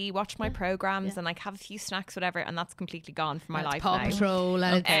cup of tea, watch my programs and like have a few snacks, whatever, and that's completely gone from my life Paw now. Patrol.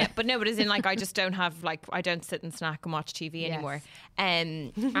 But no, but as in, like, I just don't have, like, I don't sit and snack and watch TV anymore.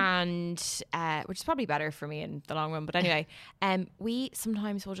 And which is probably better for me in the long run. But anyway, we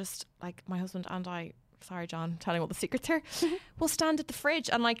sometimes will just, like, my husband and I, sorry John, telling all the secrets here, we'll stand at the fridge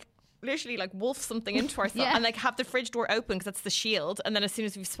and like literally like wolf something into ourselves and like have the fridge door open because that's the shield, and then as soon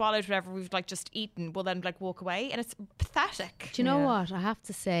as we've swallowed whatever we've like just eaten, we'll then like walk away, and it's pathetic. Do you know what? I have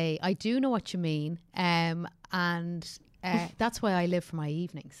to say, I do know what you mean, and that's why I live for my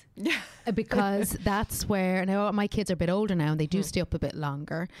evenings. Because that's where, now my kids are a bit older now and they do stay up a bit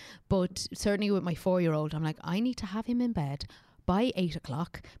longer, but certainly with my 4-year-old, I'm like, I need to have him in bed by 8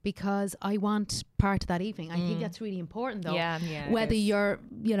 o'clock because I want part of that evening. I think that's really important though. Whether you're,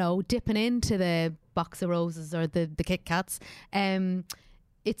 dipping into the box of roses or the Kit Kats,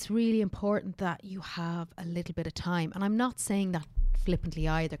 it's really important that you have a little bit of time. And I'm not saying that flippantly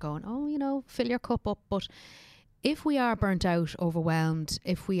either, going, fill your cup up. But if we are burnt out, overwhelmed,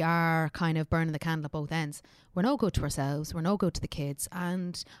 if we are kind of burning the candle at both ends, we're no good to ourselves, we're no good to the kids.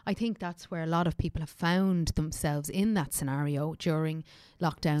 And I think that's where a lot of people have found themselves in that scenario during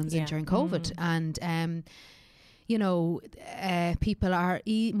lockdowns and during COVID. And, people are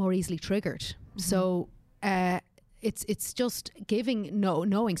more easily triggered. So it's just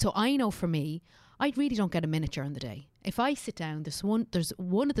knowing. So I know for me, I really don't get a minute during the day. If I sit down, there's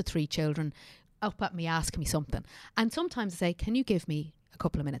one of the 3 children up at me asking me something. And sometimes I say, can you give me a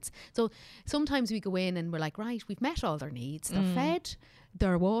couple of minutes? So sometimes we go in and we're like, right, we've met all their needs. They're fed,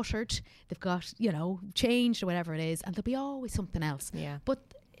 they're watered, they've got, changed or whatever it is. And there'll be always something else. Yeah.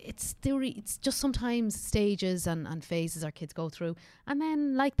 But it's just sometimes stages and phases our kids go through. And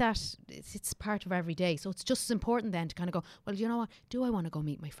then like that, it's part of every day. So it's just as important then to kind of go, well, you know what? Do I want to go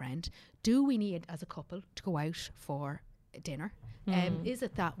meet my friend? Do we need as a couple to go out for dinner? Is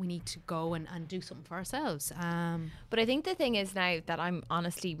it that we need to go and do something for ourselves? But I think the thing is now that I'm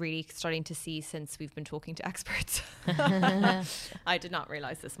honestly really starting to see since we've been talking to experts. I did not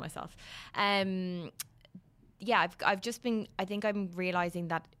realise this myself. I've just been, I think I'm realising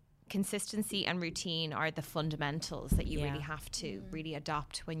that consistency and routine are the fundamentals that you really have to really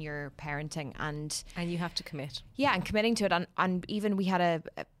adopt when you're parenting, and you have to commit. Yeah, and committing to it. And even we had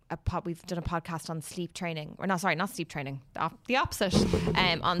we've done a podcast on sleep training, or not sleep training, the opposite,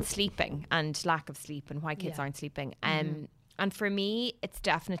 on sleeping and lack of sleep and why kids aren't sleeping. And for me, it's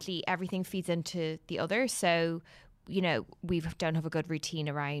definitely everything feeds into the other. So, we don't have a good routine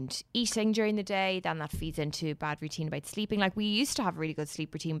around eating during the day, then that feeds into bad routine about sleeping. Like we used to have a really good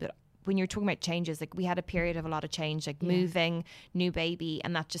sleep routine, but when you're talking about changes, like we had a period of a lot of change, like moving, new baby,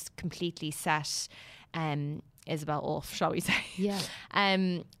 and that just completely set Isabel off, shall we say.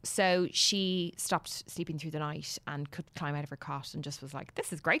 So she stopped sleeping through the night and could climb out of her cot and just was like,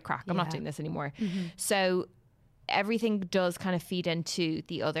 this is great crack, I'm not doing this anymore. So everything does kind of feed into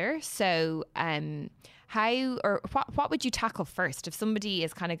the other. So what would you tackle first if somebody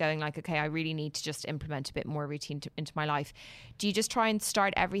is kind of going like, okay, I really need to just implement a bit more routine into my life? Do you just try and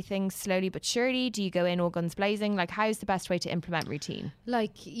start everything slowly but surely? Do you go in all guns blazing? Like, how's the best way to implement routine?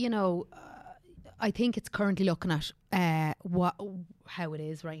 Like, I think it's currently looking at how it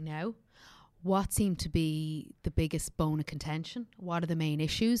is right now. What seem to be the biggest bone of contention? What are the main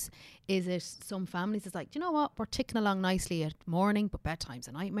issues? Is it some families it's like, do you know what, we're ticking along nicely at morning, but bedtime's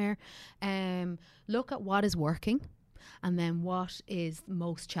a nightmare. Look at what is working and then what is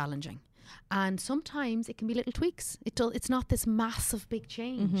most challenging. And sometimes it can be little tweaks. It's not this massive big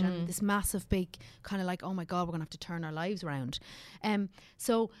change and this massive big kind of like, oh my God, we're going to have to turn our lives around.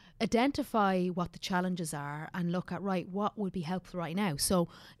 So identify what the challenges are and look at, right, what would be helpful right now. So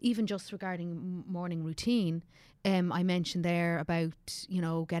even just regarding morning routine, I mentioned there about,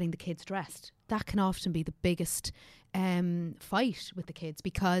 getting the kids dressed. That can often be the biggest fight with the kids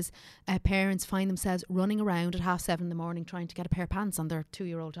because parents find themselves running around at 7:30 in the morning trying to get a pair of pants on their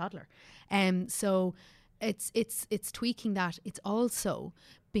 2-year-old toddler. So it's tweaking that. It's also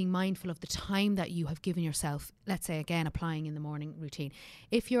being mindful of the time that you have given yourself. Let's say again, applying in the morning routine.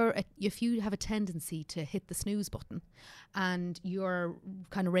 If you have a tendency to hit the snooze button and you're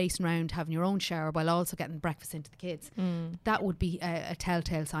kind of racing around having your own shower while also getting breakfast into the kids, that would be a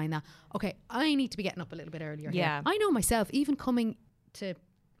telltale sign that, okay, I need to be getting up a little bit earlier. Here. I know myself, even come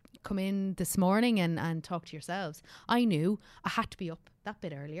in this morning and talk to yourselves, I knew I had to be up that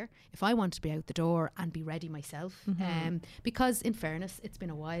bit earlier if I wanted to be out the door and be ready myself. Because in fairness, it's been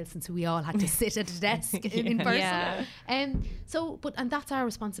a while since we all had to sit at a desk in person. And that's our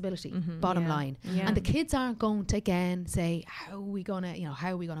responsibility, bottom line. And the kids aren't going to again say, how are we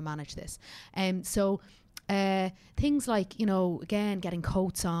gonna manage this? Things like, again, getting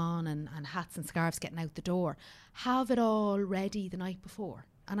coats on and hats and scarves, getting out the door, have it all ready the night before.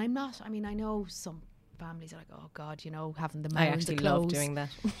 And I know some families are like, oh God, having the mounds of clothes. I actually love doing that.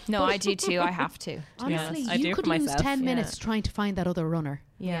 No, I do too. I have to. Honestly, you could lose 10 minutes trying to find that other runner.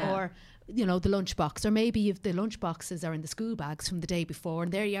 Or, the lunchbox. Or maybe if the lunch boxes are in the school bags from the day before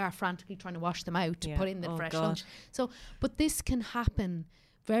and there you are frantically trying to wash them out to put in the fresh lunch. So, but this can happen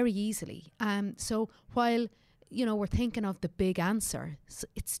very easily. So while we're thinking of the big answer,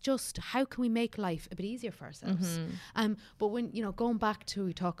 it's just how can we make life a bit easier for ourselves. But when going back to,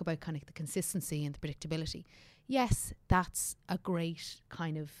 we talk about kind of the consistency and the predictability, yes, that's a great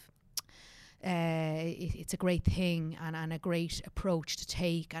kind of it's a great thing and a great approach to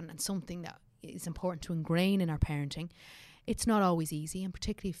take and something that is important to ingrain in our parenting. It's not always easy, and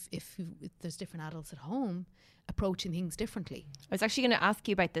particularly if there's different adults at home approaching things differently. I was actually going to ask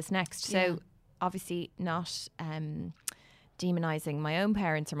you about this next. So obviously not demonising my own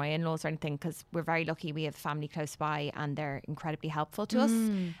parents or my in-laws or anything, because we're very lucky we have family close by and they're incredibly helpful to us,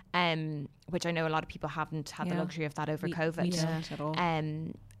 which I know a lot of people haven't had the luxury of that over COVID. We don't at all.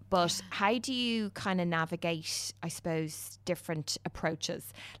 But how do you kind of navigate, I suppose, different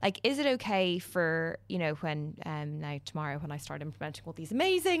approaches? Like, is it okay for, you know, when now tomorrow when I start implementing all these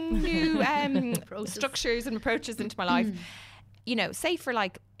amazing new structures and approaches into my life, you know, say for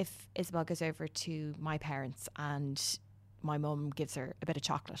like if Isabel goes over to my parents and my mum gives her a bit of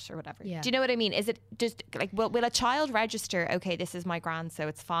chocolate or whatever. Yeah. Do you know what I mean? Is it just like, will a child register, okay, this is my grand, so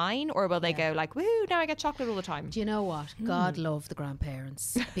it's fine? Or will they go like, woo, now I get chocolate all the time? Do you know what? God love the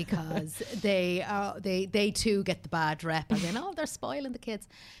grandparents, because they too get the bad rep. As in, oh, they're spoiling the kids.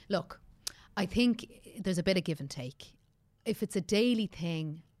 Look, I think there's a bit of give and take. If it's a daily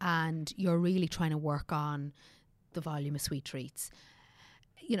thing and you're really trying to work on the volume of sweet treats,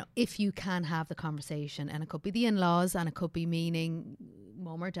 you know, if you can have the conversation, and it could be the in-laws and it could be meaning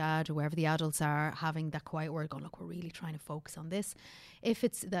mum or dad or wherever the adults are, having that quiet word going, look, we're really trying to focus on this. If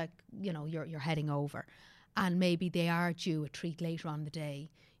it's that, you know, you're heading over and maybe they are due a treat later on in the day,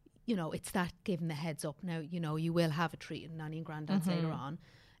 you know, it's that giving the heads up. Now, you know, you will have a treat in Nanny and Granddad's later on,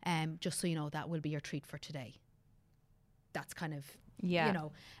 just so you know that will be your treat for today. That's kind of, you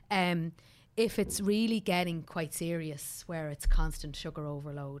know, if it's really getting quite serious where it's constant sugar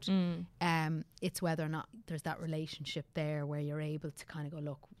overload, it's whether or not there's that relationship there where you're able to kind of go,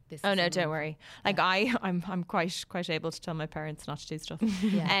 look, this Oh is no, enough. don't worry. Like I'm quite able to tell my parents not to do stuff.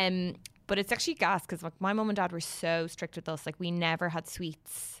 But it's actually gas, because like my mum and dad were so strict with us. Like we never had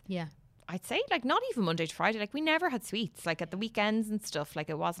sweets. Yeah. I'd say like not even Monday to Friday. Like we never had sweets. Like at the weekends and stuff. Like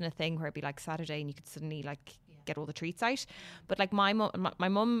it wasn't a thing where it'd be like Saturday and you could suddenly like get all the treats out. But like my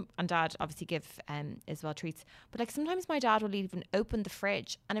mum and dad obviously give Isabel treats, but like sometimes my dad will even open the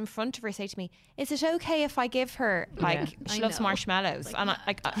fridge and in front of her say to me, is it okay if I give her like she loves marshmallows,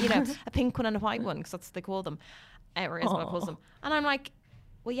 like, and you know, a pink one and a white one, because that's what they call them, or Isabel calls them, and I'm like,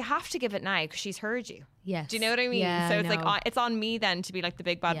 well, you have to give it now because she's heard you. Yes. Do you know what I mean? Yeah, so it's like it's on me then to be like the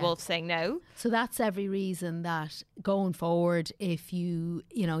big bad wolf saying no. So that's every reason that going forward, if you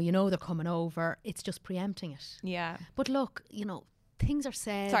know they're coming over, it's just preempting it. Yeah. But look, you know, things are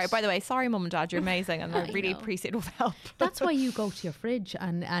said. Sorry, by the way, sorry mum and dad, you're amazing and I really appreciate all the help. That's why you go to your fridge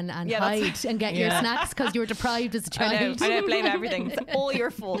and hide and get your snacks, because you were deprived as a child. I know, blame everything. It's all your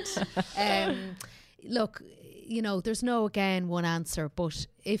fault. Look, you know, there's no, again, one answer, but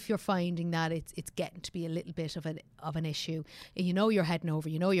if you're finding that it's getting to be a little bit of an issue, you know, you're heading over,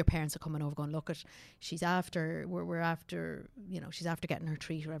 you know, your parents are coming over going, look, she's after, we're after, you know, she's after getting her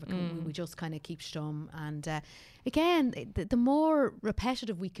treat or whatever. We just kind of keep stum. And again, the more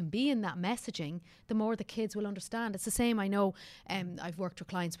repetitive we can be in that messaging, the more the kids will understand. It's the same, I know, I've worked with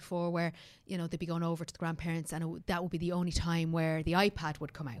clients before where, you know, they'd be going over to the grandparents and that would be the only time where the iPad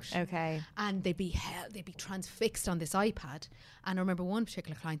would come out. Okay. And they'd be transfixed on this iPad. And I remember one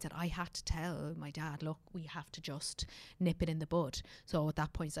particular client said, I had to tell my dad, look, we have to just nip it in the bud. So at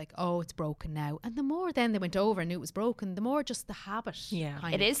that point it's like, oh, it's broken now. And the more then they went over and knew it was broken, the more just the habit. Yeah.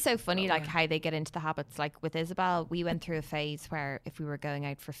 It is so funny like how they get into the habits. Like with Isabel, we went through a phase where if we were going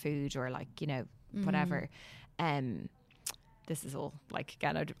out for food or like, you know, whatever, this is all like,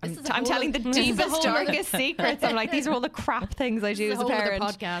 again, I'm telling the deepest, darkest secrets. I'm like, these are all the crap things I do as a parent.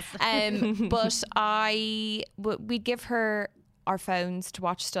 Podcast. But we'd give her our phones to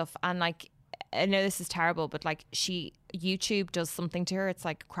watch stuff, and like, I know this is terrible, but like YouTube does something to her. It's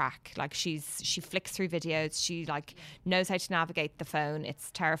like crack. Like she flicks through videos. She like knows how to navigate the phone. It's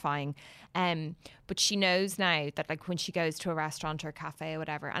terrifying. But she knows now that like when she goes to a restaurant or a cafe or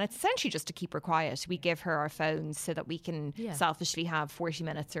whatever, and it's essentially just to keep her quiet, we give her our phones so that we can selfishly have 40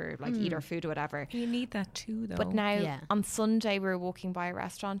 minutes or like eat our food or whatever. You need that too, though. But now on Sunday we were walking by a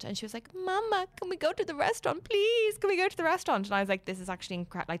restaurant and she was like, Mama, can we go to the restaurant, please? Can we go to the restaurant? And I was like, this is actually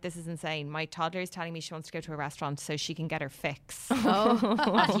like, this is insane. My toddler is telling me she wants to go to a restaurant so she can get her fix of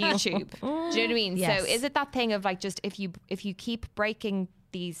YouTube. Do you know what I mean? Yes. So is it that thing of like, just if you keep breaking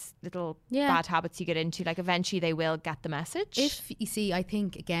these little bad habits you get into, like eventually they will get the message. If you see, I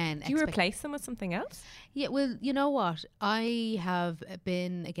think again, do you replace them with something else? Yeah, well, you know what? I have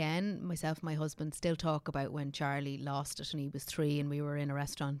been, again, myself and my husband still talk about when Charlie lost it and he was 3 and we were in a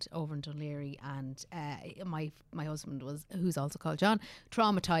restaurant over in Dunleary, and my husband was, who's also called John,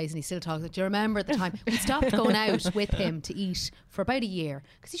 traumatised, and he still talks. Do you remember at the time? We stopped going out with him to eat for about a year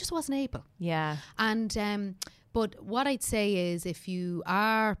because he just wasn't able. Yeah. And but what I'd say is, if you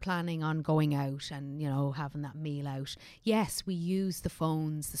are planning on going out and, you know, having that meal out, yes, we use the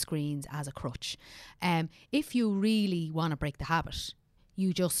phones, the screens as a crutch. If you really want to break the habit,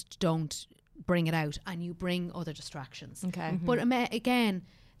 you just don't bring it out and you bring other distractions. Okay. But again,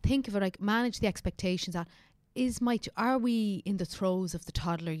 think of it like, manage the expectations that are we in the throes of the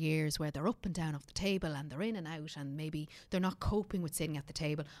toddler years where they're up and down off the table and they're in and out and maybe they're not coping with sitting at the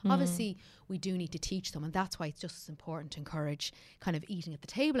table. Obviously we do need to teach them, and that's why it's just as important to encourage kind of eating at the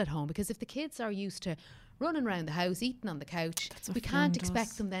table at home, because if the kids are used to running around the house, eating on the couch, we can't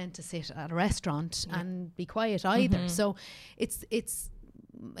expect them then to sit at a restaurant and be quiet either. So it's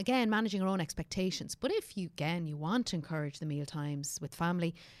again managing our own expectations. But if you want to encourage the meal times with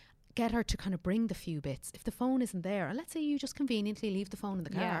family, get her to kind of bring the few bits. If the phone isn't there, and let's say you just conveniently leave the phone in the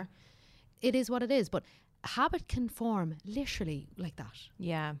car, it is what it is. But habit can form literally like that.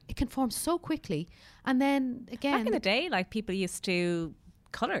 Yeah. It can form so quickly. And then again, back in the day, like, people used to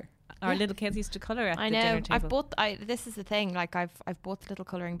colour. Our little kids used to colour at the dinner table. This is the thing, like I've bought little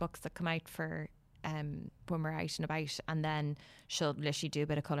colouring books that come out for when we're out and about, and then she'll literally do a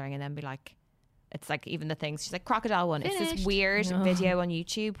bit of colouring and then be like, it's like, even the things, she's like, crocodile one. Finished. It's this weird video on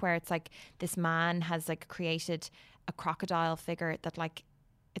YouTube where it's like this man has like created a crocodile figure that, like,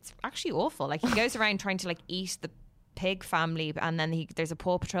 it's actually awful. Like, he goes around trying to like eat the pig family, and then there's a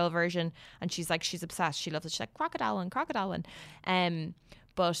Paw Patrol version, and she's obsessed. She loves it. She's like, crocodile one.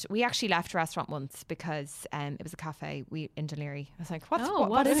 But we actually left a restaurant once because it was a cafe in Dunleary. I was like,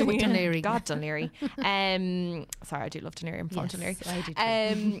 what is it with Dunleary? God, Dunleary. Sorry, I do love Dunleary. I'm from Dunleary. I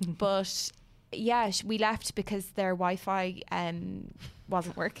do too. But yeah, we left because their Wi-Fi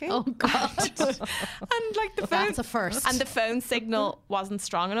wasn't working. Oh God! And like the phone, that's a first. And the phone signal wasn't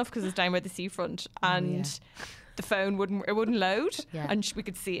strong enough because it's down by the seafront, and the phone wouldn't load. Yeah. And we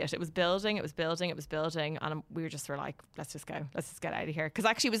could see it. It was building, and we were like, let's just go. Let's just get out of here. Because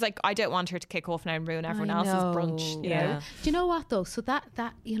actually, it was like, I don't want her to kick off now and ruin everyone else's brunch. You know? Do you know what though? So that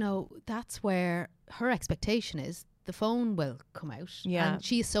you know, that's where her expectation is. The phone will come out, and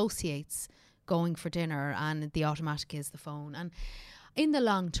she associates going for dinner, and the automatic is the phone. And in the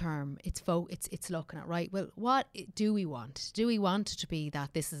long term, it's looking at, right, well, what do we want? Do we want it to be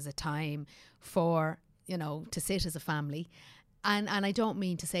that this is a time for, you know, to sit as a family? And I don't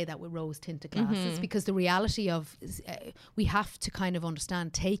mean to say that with rose tinted glasses, because the reality of we have to kind of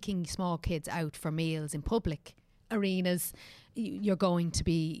understand, taking small kids out for meals in public arenas, you're going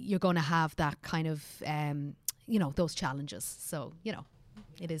to have that kind of you know, those challenges. So, you know,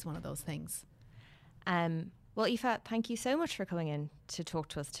 it is one of those things. Well, Aoife, thank you so much for coming in to talk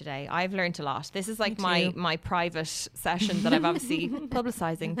to us today. I've learned a lot. This is like my private session that I'm obviously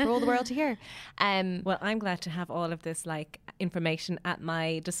publicising for all the world to hear. Well, I'm glad to have all of this like information at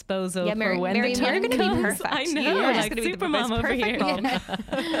my disposal for when Miriam, the time you're going to be perfect. I know, you're like just super mom over here.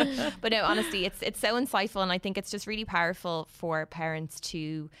 But no, honestly, it's so insightful, and I think it's just really powerful for parents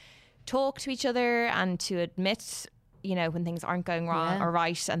to talk to each other and to admit, you know, when things aren't going wrong or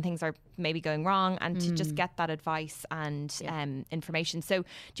right, and things are maybe going wrong, and to just get that advice and information. So do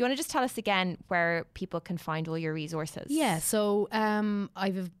you want to just tell us again where people can find all your resources? Yeah, so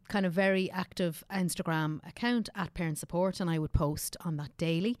I've a kind of very active Instagram account at Parent Support, and I would post on that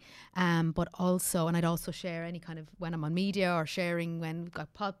daily. But also, and I'd also share any kind of, when I'm on media or sharing when we've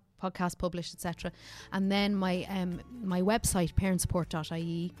got podcast published, etc. And then my website,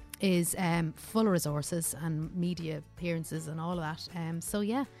 parentsupport.ie, is full of resources and media appearances and all of that. So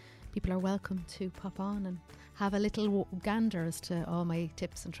yeah, people are welcome to pop on and have a little gander as to all my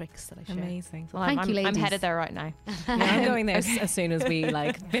tips and tricks that I share. Amazing. So thank you, ladies. I'm headed there right now. I'm going there as soon as we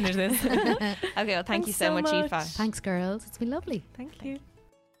finish this. Okay, well, thank you so much, Aoife. Thanks, girls. It's been lovely. Thank you.